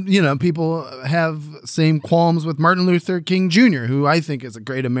mean. And people have same qualms with Martin Luther King Jr., who I think is a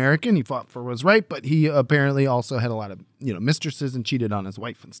great American. He fought for what was right, but he apparently also had a lot of mistresses and cheated on his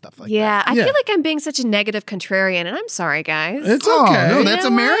wife and stuff like that. I feel like I'm being such a negative contrarian, and I'm sorry, guys. It's okay. No, that's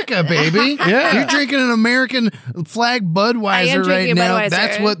America, baby. Yeah. You're drinking an American flag Budweiser right now. Budweiser.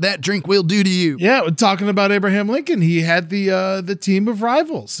 That's what that drink will do to you. Yeah, we're talking about Abraham Lincoln. He had the team of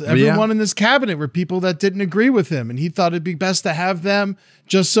rivals. Everyone in his cabinet were people that didn't agree with him, and he thought it'd be best to have them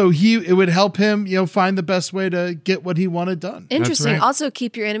just so it would help him, find the best way to get what he wanted done. Interesting. right. Also,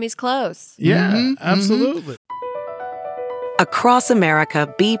 keep your enemies close. Yeah, absolutely. Across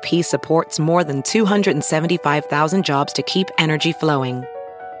America, BP supports more than 275,000 jobs to keep energy flowing.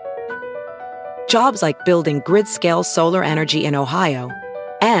 Jobs like building grid-scale solar energy in Ohio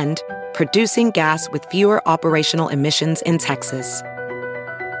and producing gas with fewer operational emissions in Texas.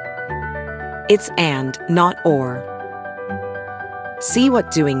 It's and, not or. See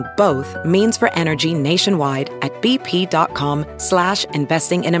what doing both means for energy nationwide at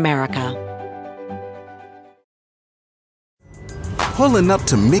bp.com/investing in America. Pulling up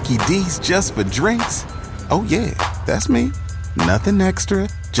to Mickey D's just for drinks? Oh yeah, that's me. Nothing extra,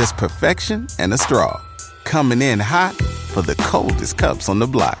 just perfection and a straw. Coming in hot for the coldest cups on the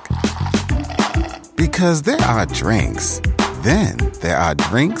block. Because there are drinks. Then there are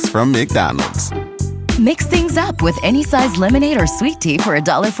drinks from McDonald's. Mix things up with any size lemonade or sweet tea for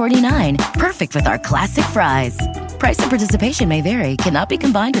 $1.49. Perfect with our classic fries. Price and participation may vary. Cannot be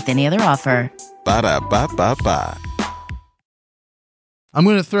combined with any other offer. Ba-da-ba-ba-ba. I'm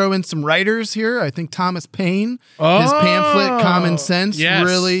going to throw in some writers here. I think Thomas Paine, his pamphlet Common Sense,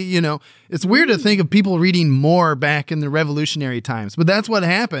 really, it's weird to think of people reading more back in the revolutionary times, but that's what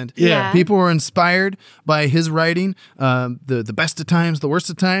happened. Yeah. People were inspired by his writing, the best of times, the worst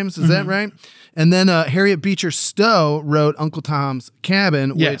of times. Is that right? And then Harriet Beecher Stowe wrote Uncle Tom's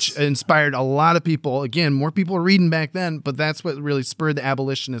Cabin, which inspired a lot of people. Again, more people were reading back then, but that's what really spurred the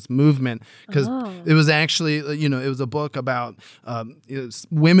abolitionist movement, because it was actually, it was a book about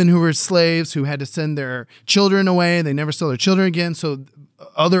women who were slaves who had to send their children away. They never saw their children again. So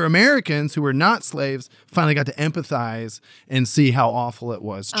other Americans who were not slaves finally got to empathize and see how awful it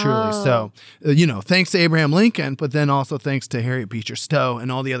was, truly. So, thanks to Abraham Lincoln, but then also thanks to Harriet Beecher Stowe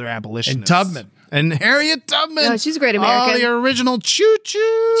and all the other abolitionists. And Tubman. And Harriet Tubman. No, she's a great American. Oh, the original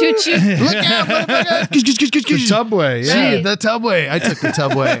choo-choo. Choo-choo. Look out, motherfucker. The Tubway. Yeah. Gee, the Tubway. I took the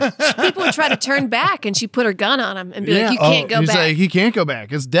Tubway. People would try to turn back, and she put her gun on him and be like, you can't go He's back. like, he can't go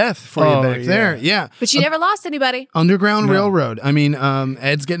back. It's death for you back there. Yeah. But she never lost anybody. Underground Railroad. I mean,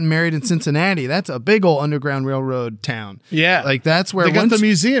 Ed's getting married in Cincinnati. That's a big old Underground Railroad town. Yeah. Like, that's where they got the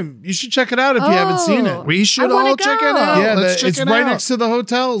museum. You should check it out if you haven't seen it. We should I wanna all check it go. out. Yeah, Let's check it's it right out. next to the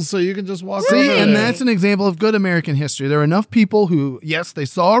hotels, so you can just walk over See, there. and that's an example of good American history. There are enough people who, yes, they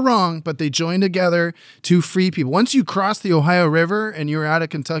saw wrong, but they joined together to free people. Once you crossed the Ohio River and you were out of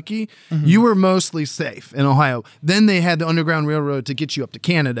Kentucky, you were mostly safe in Ohio. Then they had the Underground Railroad to get you up to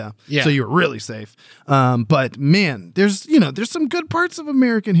Canada, so you were really safe. But man, there's some good parts of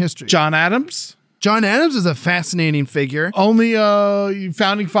American history. John Adams. John Adams is a fascinating figure. Only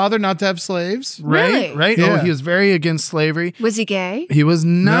founding father not to have slaves. Really? Right? Yeah. Oh, he was very against slavery. Was he gay? He was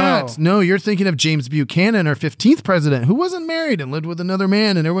not. No, you're thinking of James Buchanan, our 15th president, who wasn't married and lived with another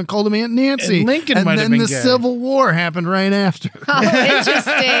man, and everyone called him Aunt Nancy. And Lincoln and might have then been the gay. Civil War happened right after. Oh,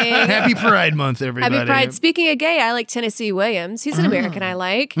 interesting. Happy Pride Month, everybody. Happy Pride. Speaking of gay, I like Tennessee Williams. He's an American I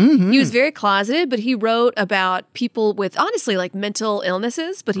like. He was very closeted, but he wrote about people with, honestly, like mental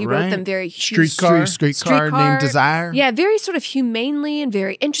illnesses, but he wrote them very Streetcar named Desire. Yeah, very sort of humanely and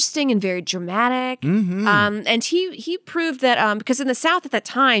very interesting and very dramatic. And he proved that because in the South at that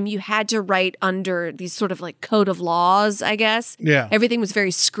time, you had to write under these sort of like code of laws, I guess. Yeah. Everything was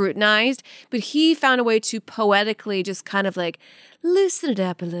very scrutinized, but he found a way to poetically just kind of like loosen it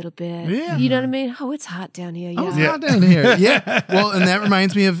up a little bit. Yeah. You know what I mean? Oh, it's hot down here. Oh, it's Yeah. hot down here. Yeah. Well, and that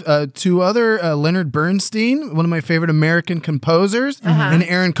reminds me of two other, Leonard Bernstein, one of my favorite American composers, and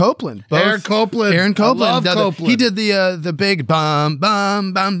Aaron Copland. Aaron Copland. Aaron Copland. I love Copland. He did the big bum,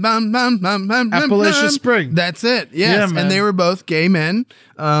 bum, bum, bum, bum, bum, bum, Appalachia bum. Spring. That's it. Yes. Yeah, man. And they were both gay men.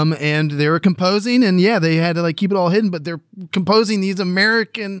 And they were composing, and they had to like keep it all hidden, but they're composing these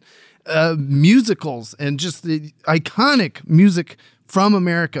American musicals and just the iconic music from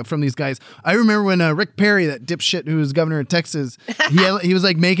America, from these guys. I remember when Rick Perry, that dipshit who was governor of Texas, he was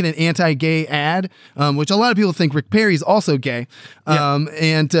like making an anti-gay ad, which a lot of people think Rick Perry's also gay.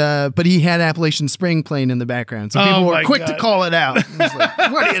 But he had Appalachian Spring playing in the background. So people were quick to call it out. I was like,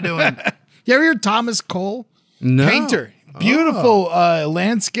 what are you doing? You ever hear Thomas Cole? No. Painter. Beautiful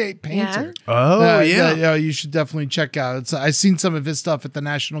landscape painter. Oh, yeah. You should definitely check out. I've seen some of his stuff at the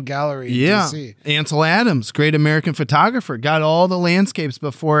National Gallery in DC. Ansel Adams, great American photographer, got all the landscapes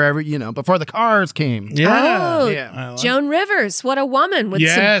before before the cars came. Oh, Yeah. Joan Rivers, what a woman with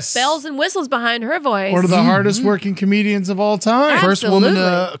some bells and whistles behind her voice. One of the hardest working comedians of all time. First woman to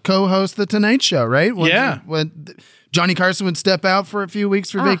Absolutely. co-host the Tonight Show, right? Johnny Carson would step out for a few weeks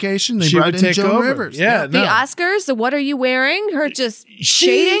for vacation. They She brought would in take Joan over. Rivers. Yeah, The Oscars, the what are you wearing? Her just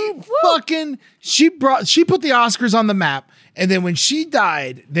shading. She put the Oscars on the map, and then when she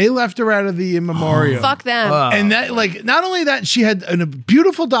died, they left her out of the in memoriam. Fuck them. And that, like, not only that, she had a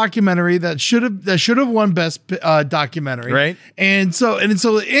beautiful documentary that should have won best documentary, Right. no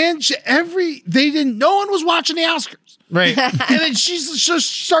one was watching the Oscars. Right. And then she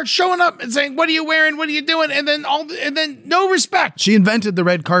starts showing up and saying, "What are you wearing? What are you doing?" And then no respect. She invented the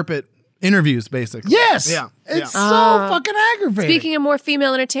red carpet interviews, basically. Yes. Yeah. It's so fucking aggravating. Speaking of more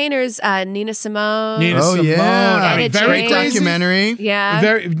female entertainers, Nina Simone. Yeah. Etta Great James. documentary.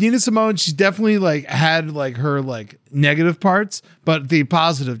 Yeah. Nina Simone, she definitely like had like her like negative parts, but the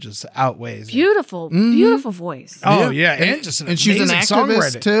positive just outweighs. Beautiful voice. Oh yeah, and just and she's an amazing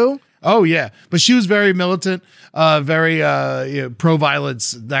activist songwriter. too. Oh yeah, but she was very militant, very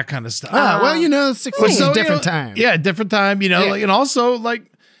pro-violence, that kind of stuff. Well, 60s is a different time. Yeah, different time. Like, and also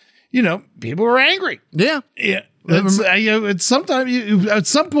like, people were angry. Yeah. Yeah, it's sometimes at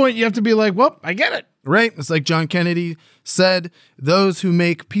some point you have to be like, well, I get it. Right. It's like John Kennedy said, those who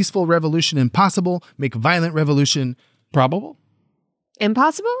make peaceful revolution impossible make violent revolution Probable,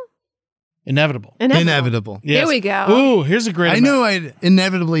 Impossible? inevitable. inevitable. Yes. Here we go. Ooh, here's a great. I knew I'd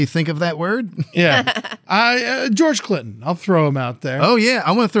inevitably think of that word. Yeah, George Clinton. I'll throw him out there. Oh, yeah.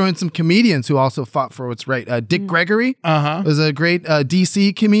 I want to throw in some comedians who also fought for what's right. Dick Gregory was a great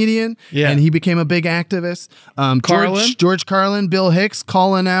DC comedian, and he became a big activist. George Carlin, Bill Hicks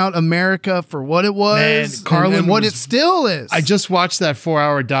calling out America for what it was, Man, Carlin and what was- it still is. I just watched that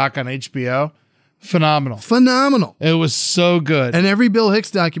 4-hour doc on HBO. Phenomenal. It was so good. And every Bill Hicks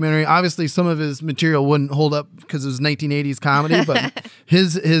documentary, obviously some of his material wouldn't hold up because it was 1980s comedy, but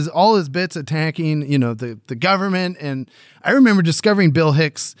all his bits attacking, the government. And I remember discovering Bill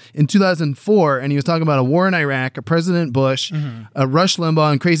Hicks in 2004, and he was talking about a war in Iraq, a President Bush, a Rush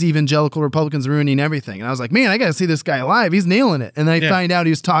Limbaugh, and crazy evangelical Republicans ruining everything. And I was like, man, I got to see this guy live. He's nailing it. And then I find out he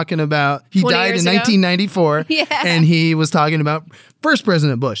was talking about, he 20 died years in ago? 1994, and he was talking about first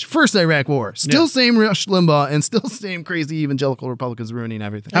President Bush, first Iraq War, still same Rush Limbaugh, and still same crazy evangelical Republicans ruining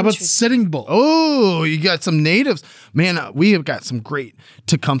everything. How about Sitting Bull? Oh, you got some natives. Man, we have got some great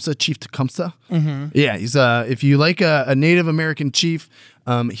Tecumseh, Chief Tecumseh. Yeah, he's if you like a Native American chief,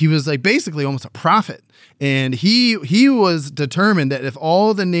 he was like basically almost a prophet. And he was determined that if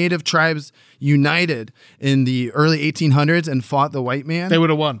all the native tribes united in the early 1800s and fought the white man, They would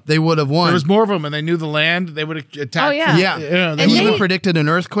have won. There was more of them, and they knew the land. They would have attacked. Oh, yeah. Yeah. They He would've even won. predicted an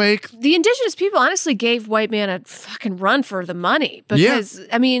earthquake. The indigenous people honestly gave white man a fucking run for the money because,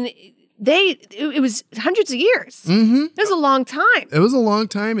 I mean, it was hundreds of years. It was a long time. It was a long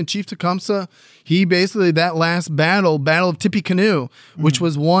time, and Chief Tecumseh, he basically, that last battle of Tippecanoe, which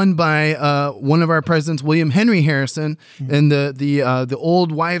was won by one of our presidents, William Henry Harrison, and the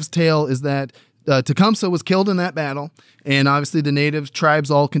old wives' tale is that Tecumseh was killed in that battle, and obviously the native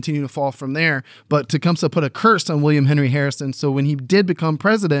tribes all continue to fall from there, but Tecumseh put a curse on William Henry Harrison, so when he did become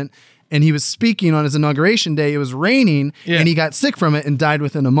president, and he was speaking on his inauguration day, it was raining, and he got sick from it and died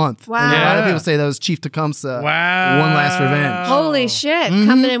within a month. Wow. And a lot of people say that was Chief Tecumseh. Wow. One last revenge. Holy shit,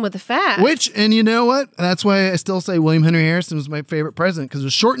 coming in with the facts. Which, and you know what? That's why I still say William Henry Harrison was my favorite president, because it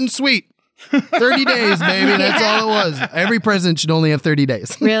was short and sweet. 30 days, baby. That's all it was. Every president should only have 30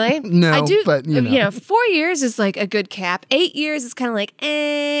 days. Really? No, I do, but, 4 years is like a good cap. 8 years is kind of like,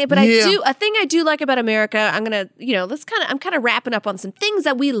 But a thing I do like about America, I'm kind of wrapping up on some things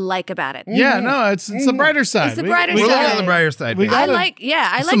that we like about it. Yeah, no, it's the brighter side. It's the brighter We're side. looking on the brighter side. We baby. got I it.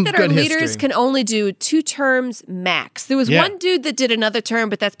 like Some that our good leaders history. can only do 2 terms max. There was one dude that did another term,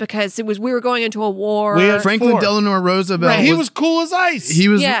 but that's because we were going into a war. We had Franklin 4. Delano Roosevelt. Right. He was cool as ice. He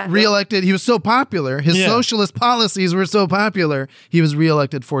was Yeah. reelected. He was so popular. His socialist policies were so popular. He was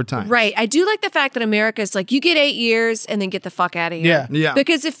reelected 4 times. Right. I do like the fact that America is like, you get 8 years and then get the fuck out of here. Yeah.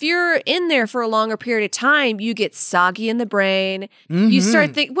 Because if you're in there for a longer period of time, you get soggy in the brain. You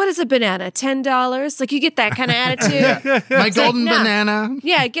start thinking, what is a banana? $10? Like, you get that kind of attitude. My golden nah. banana.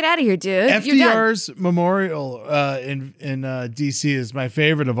 Yeah, get out of here, dude. You're done. FDR's memorial in DC is my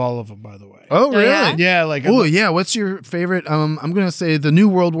favorite of all of them, by the way. Oh, really? yeah? Yeah, like Oh, yeah. What's your favorite? I'm going to say the new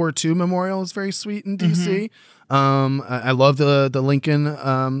World War II memorial is very sweet in D.C. I love the Lincoln.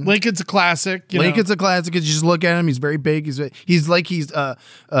 Lincoln's a classic. Lincoln's a classic. You just look at him; he's very big. He's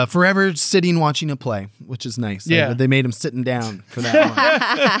forever sitting watching a play, which is nice. Yeah. They made him sitting down for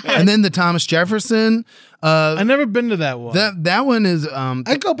that one. And then the Thomas Jefferson. I've never been to that one. That one is.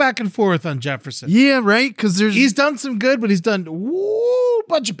 I go back and forth on Jefferson. Yeah, right. Because He's done some good, but he's done a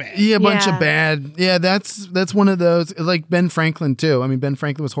bunch of bad. a bunch Yeah. of bad. Yeah, that's one of those. Like Ben Franklin too. I mean, Ben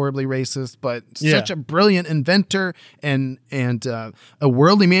Franklin was horribly racist, but such a brilliant inventor. inventor and a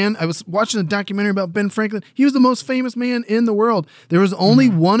worldly man. I was watching a documentary about Ben Franklin. He was the most famous man in the world. There was only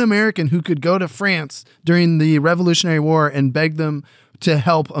one American who could go to France during the Revolutionary War and beg them to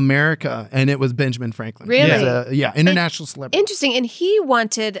help America, and it was Benjamin Franklin. Really? He was international celebrity. Interesting. And he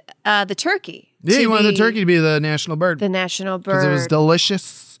wanted the turkey. Yeah, he wanted the turkey to be the national bird. The national bird. Because it was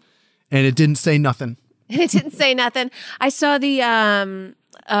delicious, and it didn't say nothing. It didn't say nothing. I saw the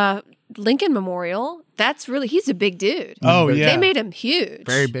Lincoln Memorial. He's a big dude. Oh, yeah. They made him huge.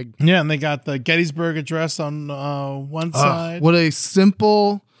 Very big. Yeah, and they got the Gettysburg Address on one side. What a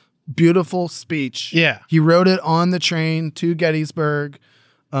simple, beautiful speech. Yeah. He wrote it on the train to Gettysburg.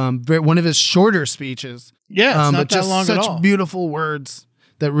 One of his shorter speeches. Yeah, it's not but that just long such at all. beautiful words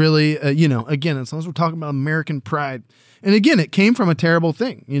that really, again, as long as we're talking about American pride. And again, it came from a terrible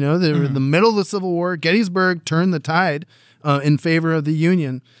thing. They were in the middle of the Civil War. Gettysburg turned the tide in favor of the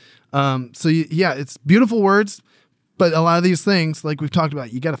Union. It's beautiful words, but a lot of these things, like we've talked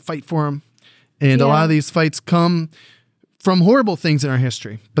about, you got to fight for them. And a lot of these fights come from horrible things in our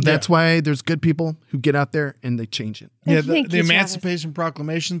history. But that's why there's good people who get out there and they change it. Yeah, Thank the you, Emancipation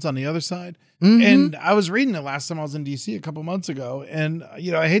Proclamation's on the other side. And I was reading it last time I was in D.C. a couple months ago. And,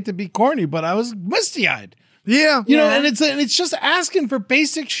 I hate to be corny, but I was misty-eyed. Yeah. You know, and it's just asking for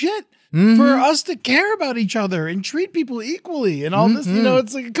basic shit. For us to care about each other and treat people equally and all this,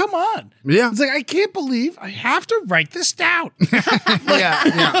 it's like, come on. Yeah. It's like, I can't believe I have to write this down. Yeah.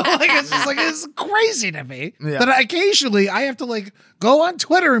 It's just like, it's crazy to me that occasionally I have to go on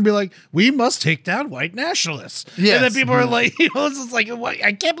Twitter and be like, we must take down white nationalists. Yes. And then people are like, it's just like,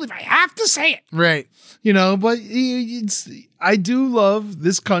 I can't believe I have to say it. Right. But I do love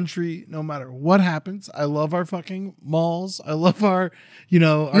this country no matter what happens. I love our fucking malls. I love our,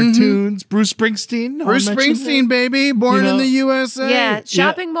 our tunes. Bruce Springsteen. Bruce Springsteen, baby. Born in the USA. Yeah.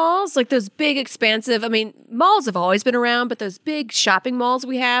 Shopping malls, like those big, expansive, malls have always been around, but those big shopping malls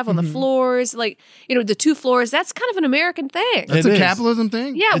we have on the floors, the 2 floors, that's kind of an American thing. That's a capitalism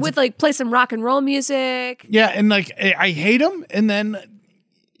thing? Yeah, with play some rock and roll music. Yeah, and I hate them, and then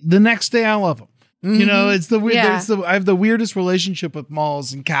the next day I love them. It's the weird. I have the weirdest relationship with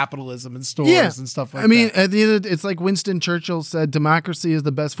malls and capitalism and stores and stuff like that. At the end, it's like Winston Churchill said, democracy is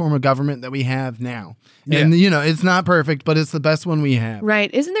the best form of government that we have now. And, it's not perfect, but it's the best one we have.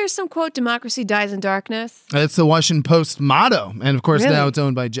 Right. Isn't there some quote, democracy dies in darkness? It's the Washington Post motto. And, of course, now it's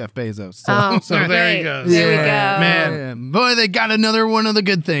owned by Jeff Bezos. So, there you go. There we go. Man. Yeah. Boy, they got another one of the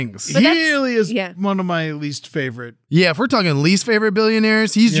good things. He really is one of my least favorite. Yeah, if we're talking least favorite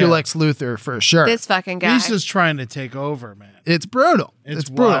billionaires, he's your Lex Luthor for sure. This fucking guy. He's just trying to take over, man. It's brutal. It's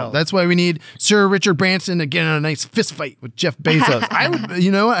brutal. wild. That's why we need Sir Richard Branson to get in a nice fist fight with Jeff Bezos. I would,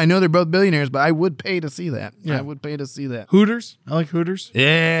 I know they're both billionaires, but I would pay to see that. Yeah. I would pay to see that. Hooters. I like Hooters.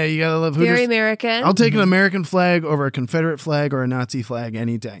 Yeah, you gotta love Hooters. Very American. I'll take an American flag over a Confederate flag or a Nazi flag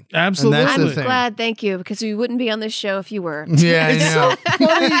any day. Absolutely. And that's the I'm thing. glad, thank you, because we wouldn't be on this show if you were. Yeah, I know.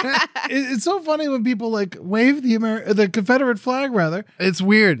 It's so funny when people wave the Confederate flag, rather. It's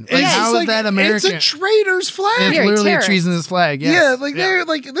weird. How is that American? It's a traitor's flag. It's Very literally a terrorist. treasonous flag. Yes. Yeah, they're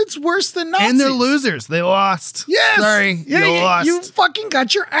that's worse than Nazis. And they're losers. They lost. Yes. Sorry. Yeah, you lost. You fucking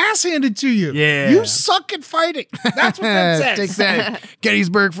got your ass handed to you. Yeah. You suck at fighting. That's what that Take says. that.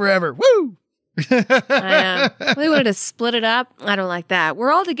 Gettysburg forever. Woo! I know. They wanted to split it up. I don't like that.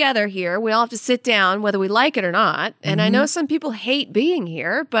 We're all together here. We all have to sit down, whether we like it or not. And I know some people hate being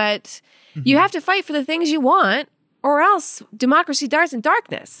here, but you have to fight for the things you want, or else democracy dies in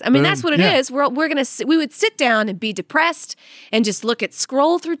darkness. That's what it is. We would sit down and be depressed and just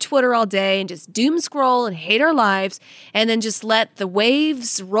scroll through Twitter all day and just doom scroll and hate our lives, and then just let the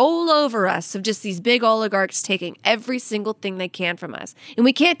waves roll over us of just these big oligarchs taking every single thing they can from us. And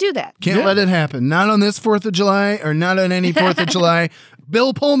we can't do that. Can't let it happen. Not on this 4th of July or not on any 4th of July.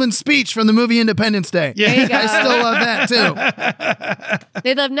 Bill Pullman's speech from the movie Independence Day. Yeah. There you go. I still love that too.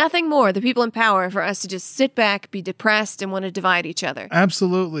 They'd love nothing more, the people in power, for us to just sit back, be depressed, and want to divide each other.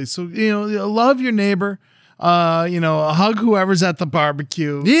 Absolutely. So, love your neighbor. Hug whoever's at the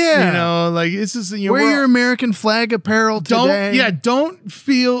barbecue. Yeah. It's just, Wear your American flag apparel today. Don't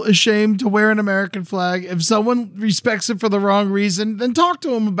feel ashamed to wear an American flag. If someone respects it for the wrong reason, then talk to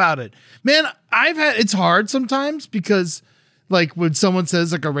them about it. Man, it's hard sometimes because when someone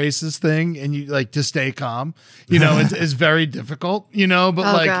says a racist thing and you to stay calm, it's very difficult,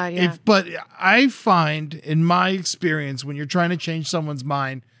 but but I find in my experience, when you're trying to change someone's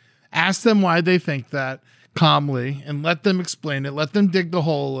mind, ask them why they think that calmly and let them explain it. Let them dig the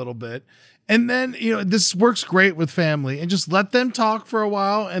hole a little bit. And then, this works great with family, and just let them talk for a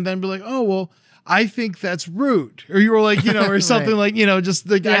while and then be like, oh, well, I think that's rude. Or you were like, or something like, just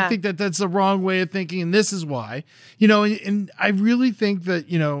like, I think that's the wrong way of thinking. And this is why, and I really think that,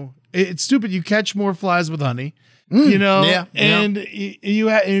 it's stupid. You catch more flies with honey. And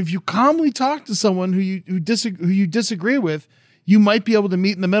if you calmly talk to someone who you disagree with, you might be able to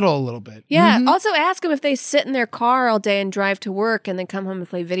meet in the middle a little bit. Yeah. Also ask them if they sit in their car all day and drive to work and then come home and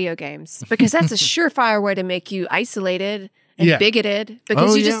play video games, because that's a surefire way to make you isolated and bigoted,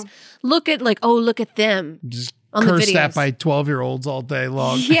 because you just look at look at them. Just on curse the that by 12-year-olds all day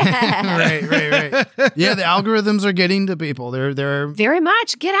long. Yeah. Right. Yeah, the algorithms are getting to people. They're very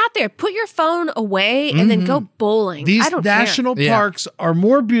much. Get out there. Put your phone away and then go bowling. These I don't national care. parks are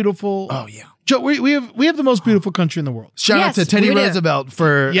more beautiful. Oh, yeah. Joe, we have the most beautiful country in the world. Shout out to Teddy Roosevelt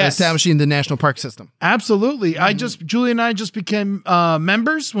for establishing the national park system. Absolutely. Julie and I just became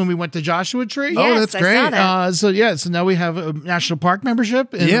members when we went to Joshua Tree. Oh, that's great. I saw that. So now we have a national park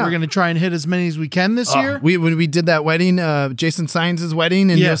membership, and we're going to try and hit as many as we can this year. When we did that wedding, Jason Saenz'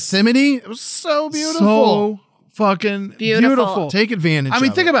 wedding in Yosemite, it was so beautiful. So fucking beautiful. Take advantage. I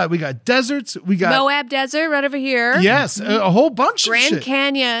mean, think about it. We got deserts. We got Moab Desert right over here. Yes, a whole bunch of shit. Grand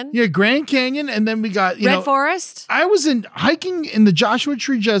Canyon. Yeah, Grand Canyon, and then we got Red Forest. I was hiking in the Joshua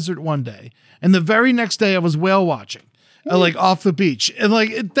Tree Desert one day, and the very next day I was whale watching, off the beach, and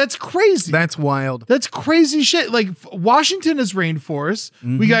that's crazy. That's wild. That's crazy shit. Like Washington is rainforest.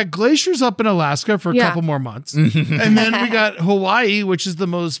 We got glaciers up in Alaska for a couple more months, and then we got Hawaii, which is the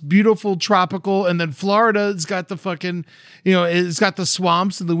most beautiful tropical, and then Florida's got the fucking, it's got the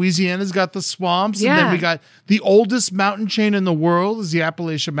swamps, and Louisiana's got the swamps, and then we got the oldest mountain chain in the world is the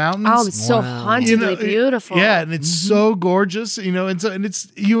Appalachian Mountains. Oh, it's so hauntingly beautiful. Yeah, and it's so gorgeous, and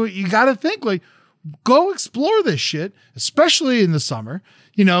it's you got to think go explore this shit, especially in the summer.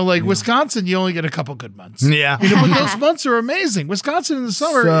 Wisconsin, you only get a couple good months. Yeah. But those months are amazing. Wisconsin in the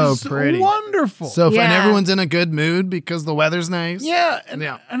summer is pretty. Wonderful. So fun. Everyone's in a good mood because the weather's nice. Yeah.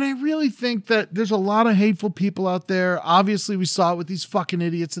 And I really think that there's a lot of hateful people out there. Obviously, we saw it with these fucking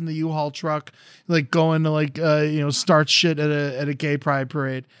idiots in the U-Haul truck, going to start shit at a gay pride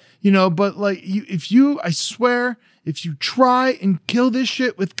parade. But I swear, if you try and kill this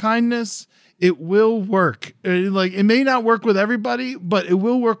shit with kindness, it will work. It may not work with everybody, but it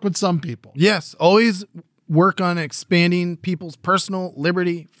will work with some people. Yes, always work on expanding people's personal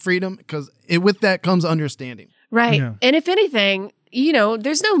liberty, freedom, because with that comes understanding. Right. Yeah. And if anything,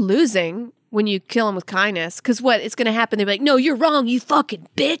 there's no losing when you kill them with kindness, because it's going to happen? They'll be like, "No, you're wrong, you fucking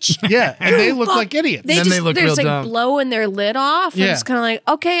bitch." Yeah, and they look like idiots. They look real dumb. Blowing their lid off. Yeah. And it's kind of like,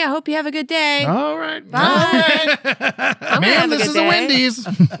 okay, I hope you have a good day. All right. Bye. All right. Man, this is a Wendy's.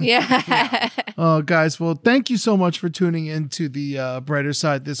 Yeah. Oh, guys, well, thank you so much for tuning into the Brighter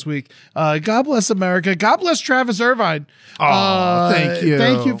Side this week. God bless America. God bless Travis Irvine. Thank you.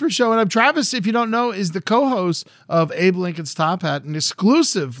 Thank you for showing up. Travis, if you don't know, is the co-host of Abe Lincoln's Top Hat, an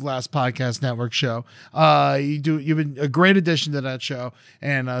exclusive Last Podcast Network show. You've been a great addition to that show,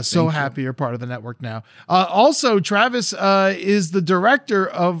 and so happy you're part of the network now. Also, Travis is the director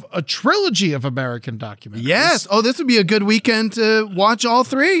of a trilogy of American documentaries. Yes. Oh, this would be a good weekend to watch all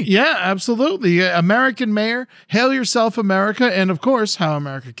three. Yeah, absolutely. American Mayor, Hail Yourself America, and of course, How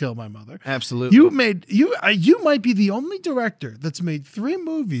America Killed My Mother. Absolutely. You might be the only director that's made 3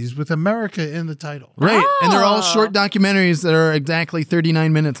 movies with America in the title. Right. And they're all short documentaries that are exactly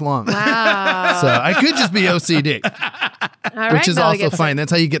 39 minutes long. Wow. So I could just be OCD, which is also fine.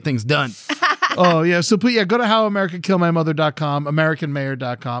 That's how you get things done. Oh, yeah. So go to howamericakilledmymother.com,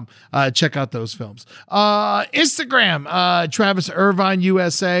 americanmayor.com. Check out those films. Instagram, Travis Irvine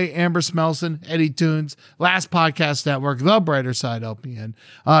USA, Amber Smelson, Eddie Tunes, Last Podcast Network, The Brighter Side LPN.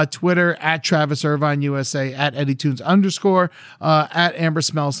 Twitter, at Travis Irvine USA, at Eddie Tunes _, at Amber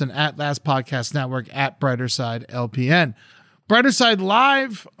Smelson, at Last Podcast Network, at Brighter Side LPN. Brighter Side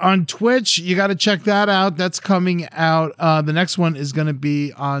Live on Twitch. You got to check that out. That's coming out. The next one is going to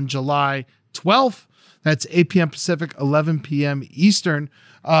be on July 12th. That's 8 p.m. Pacific, 11 p.m. Eastern.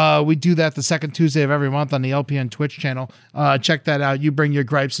 We do that the second Tuesday of every month on the LPN Twitch channel. Check that out. You bring your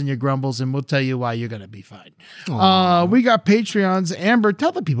gripes and your grumbles, and we'll tell you why you're going to be fine. We got Patreons. Amber,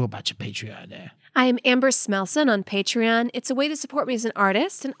 tell the people about your Patreon there. I am Amber Smelson on Patreon. It's a way to support me as an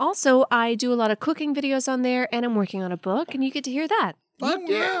artist, and also I do a lot of cooking videos on there, and I'm working on a book, and you get to hear that. Fuck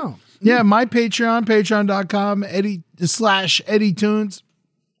yeah. Yeah, my Patreon, patreon.com, Eddie Tunes.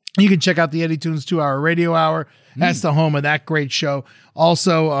 You can check out the Eddie Tunes 2-hour radio hour. That's the home of that great show.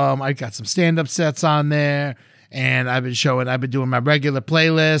 Also, I got some stand-up sets on there.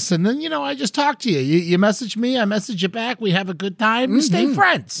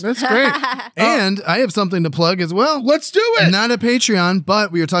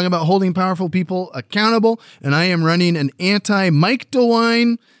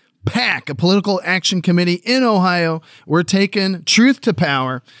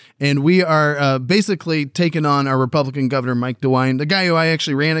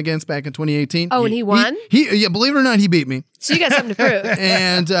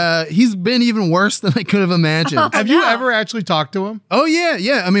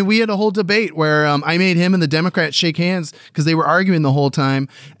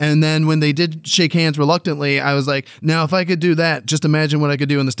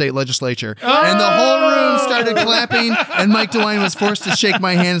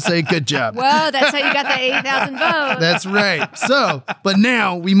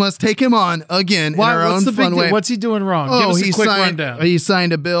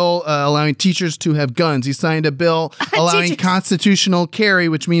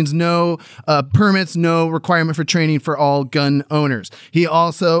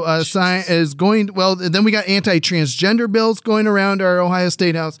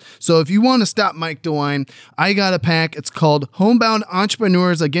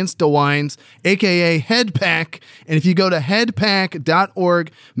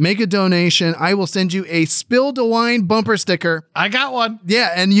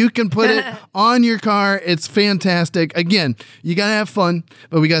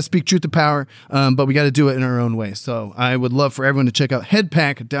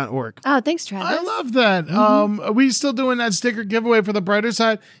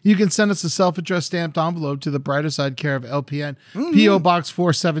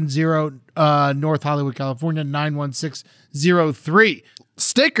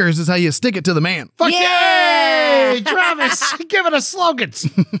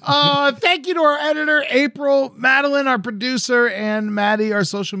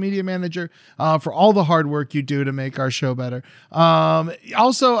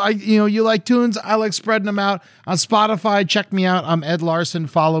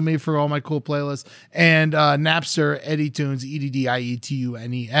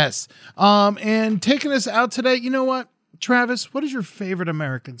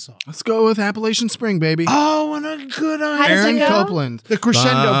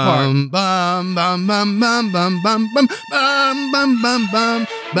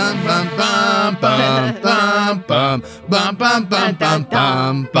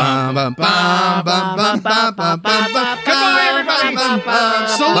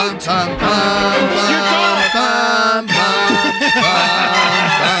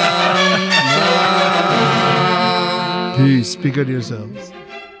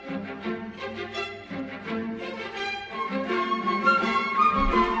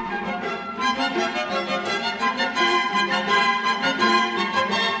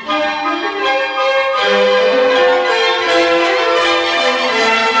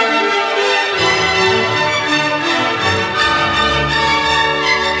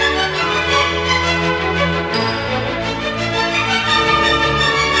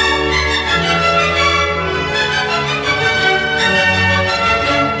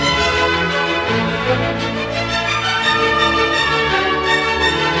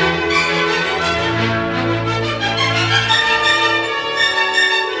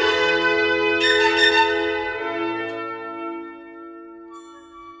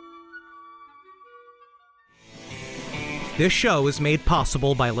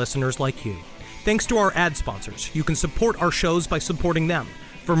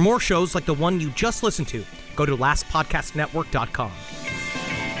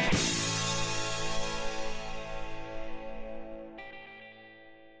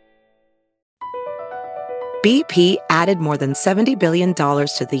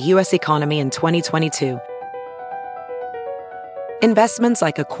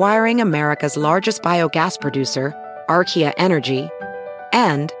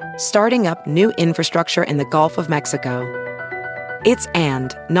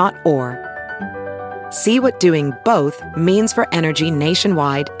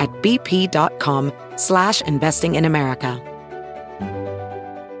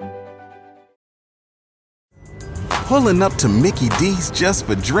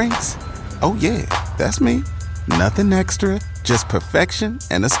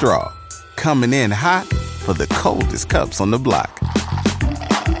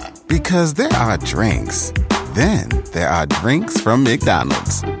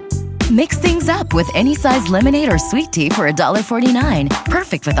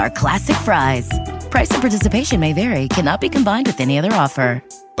 Price and participation may vary, cannot be combined with any other offer.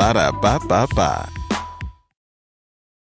 Ba-da-ba-ba-ba.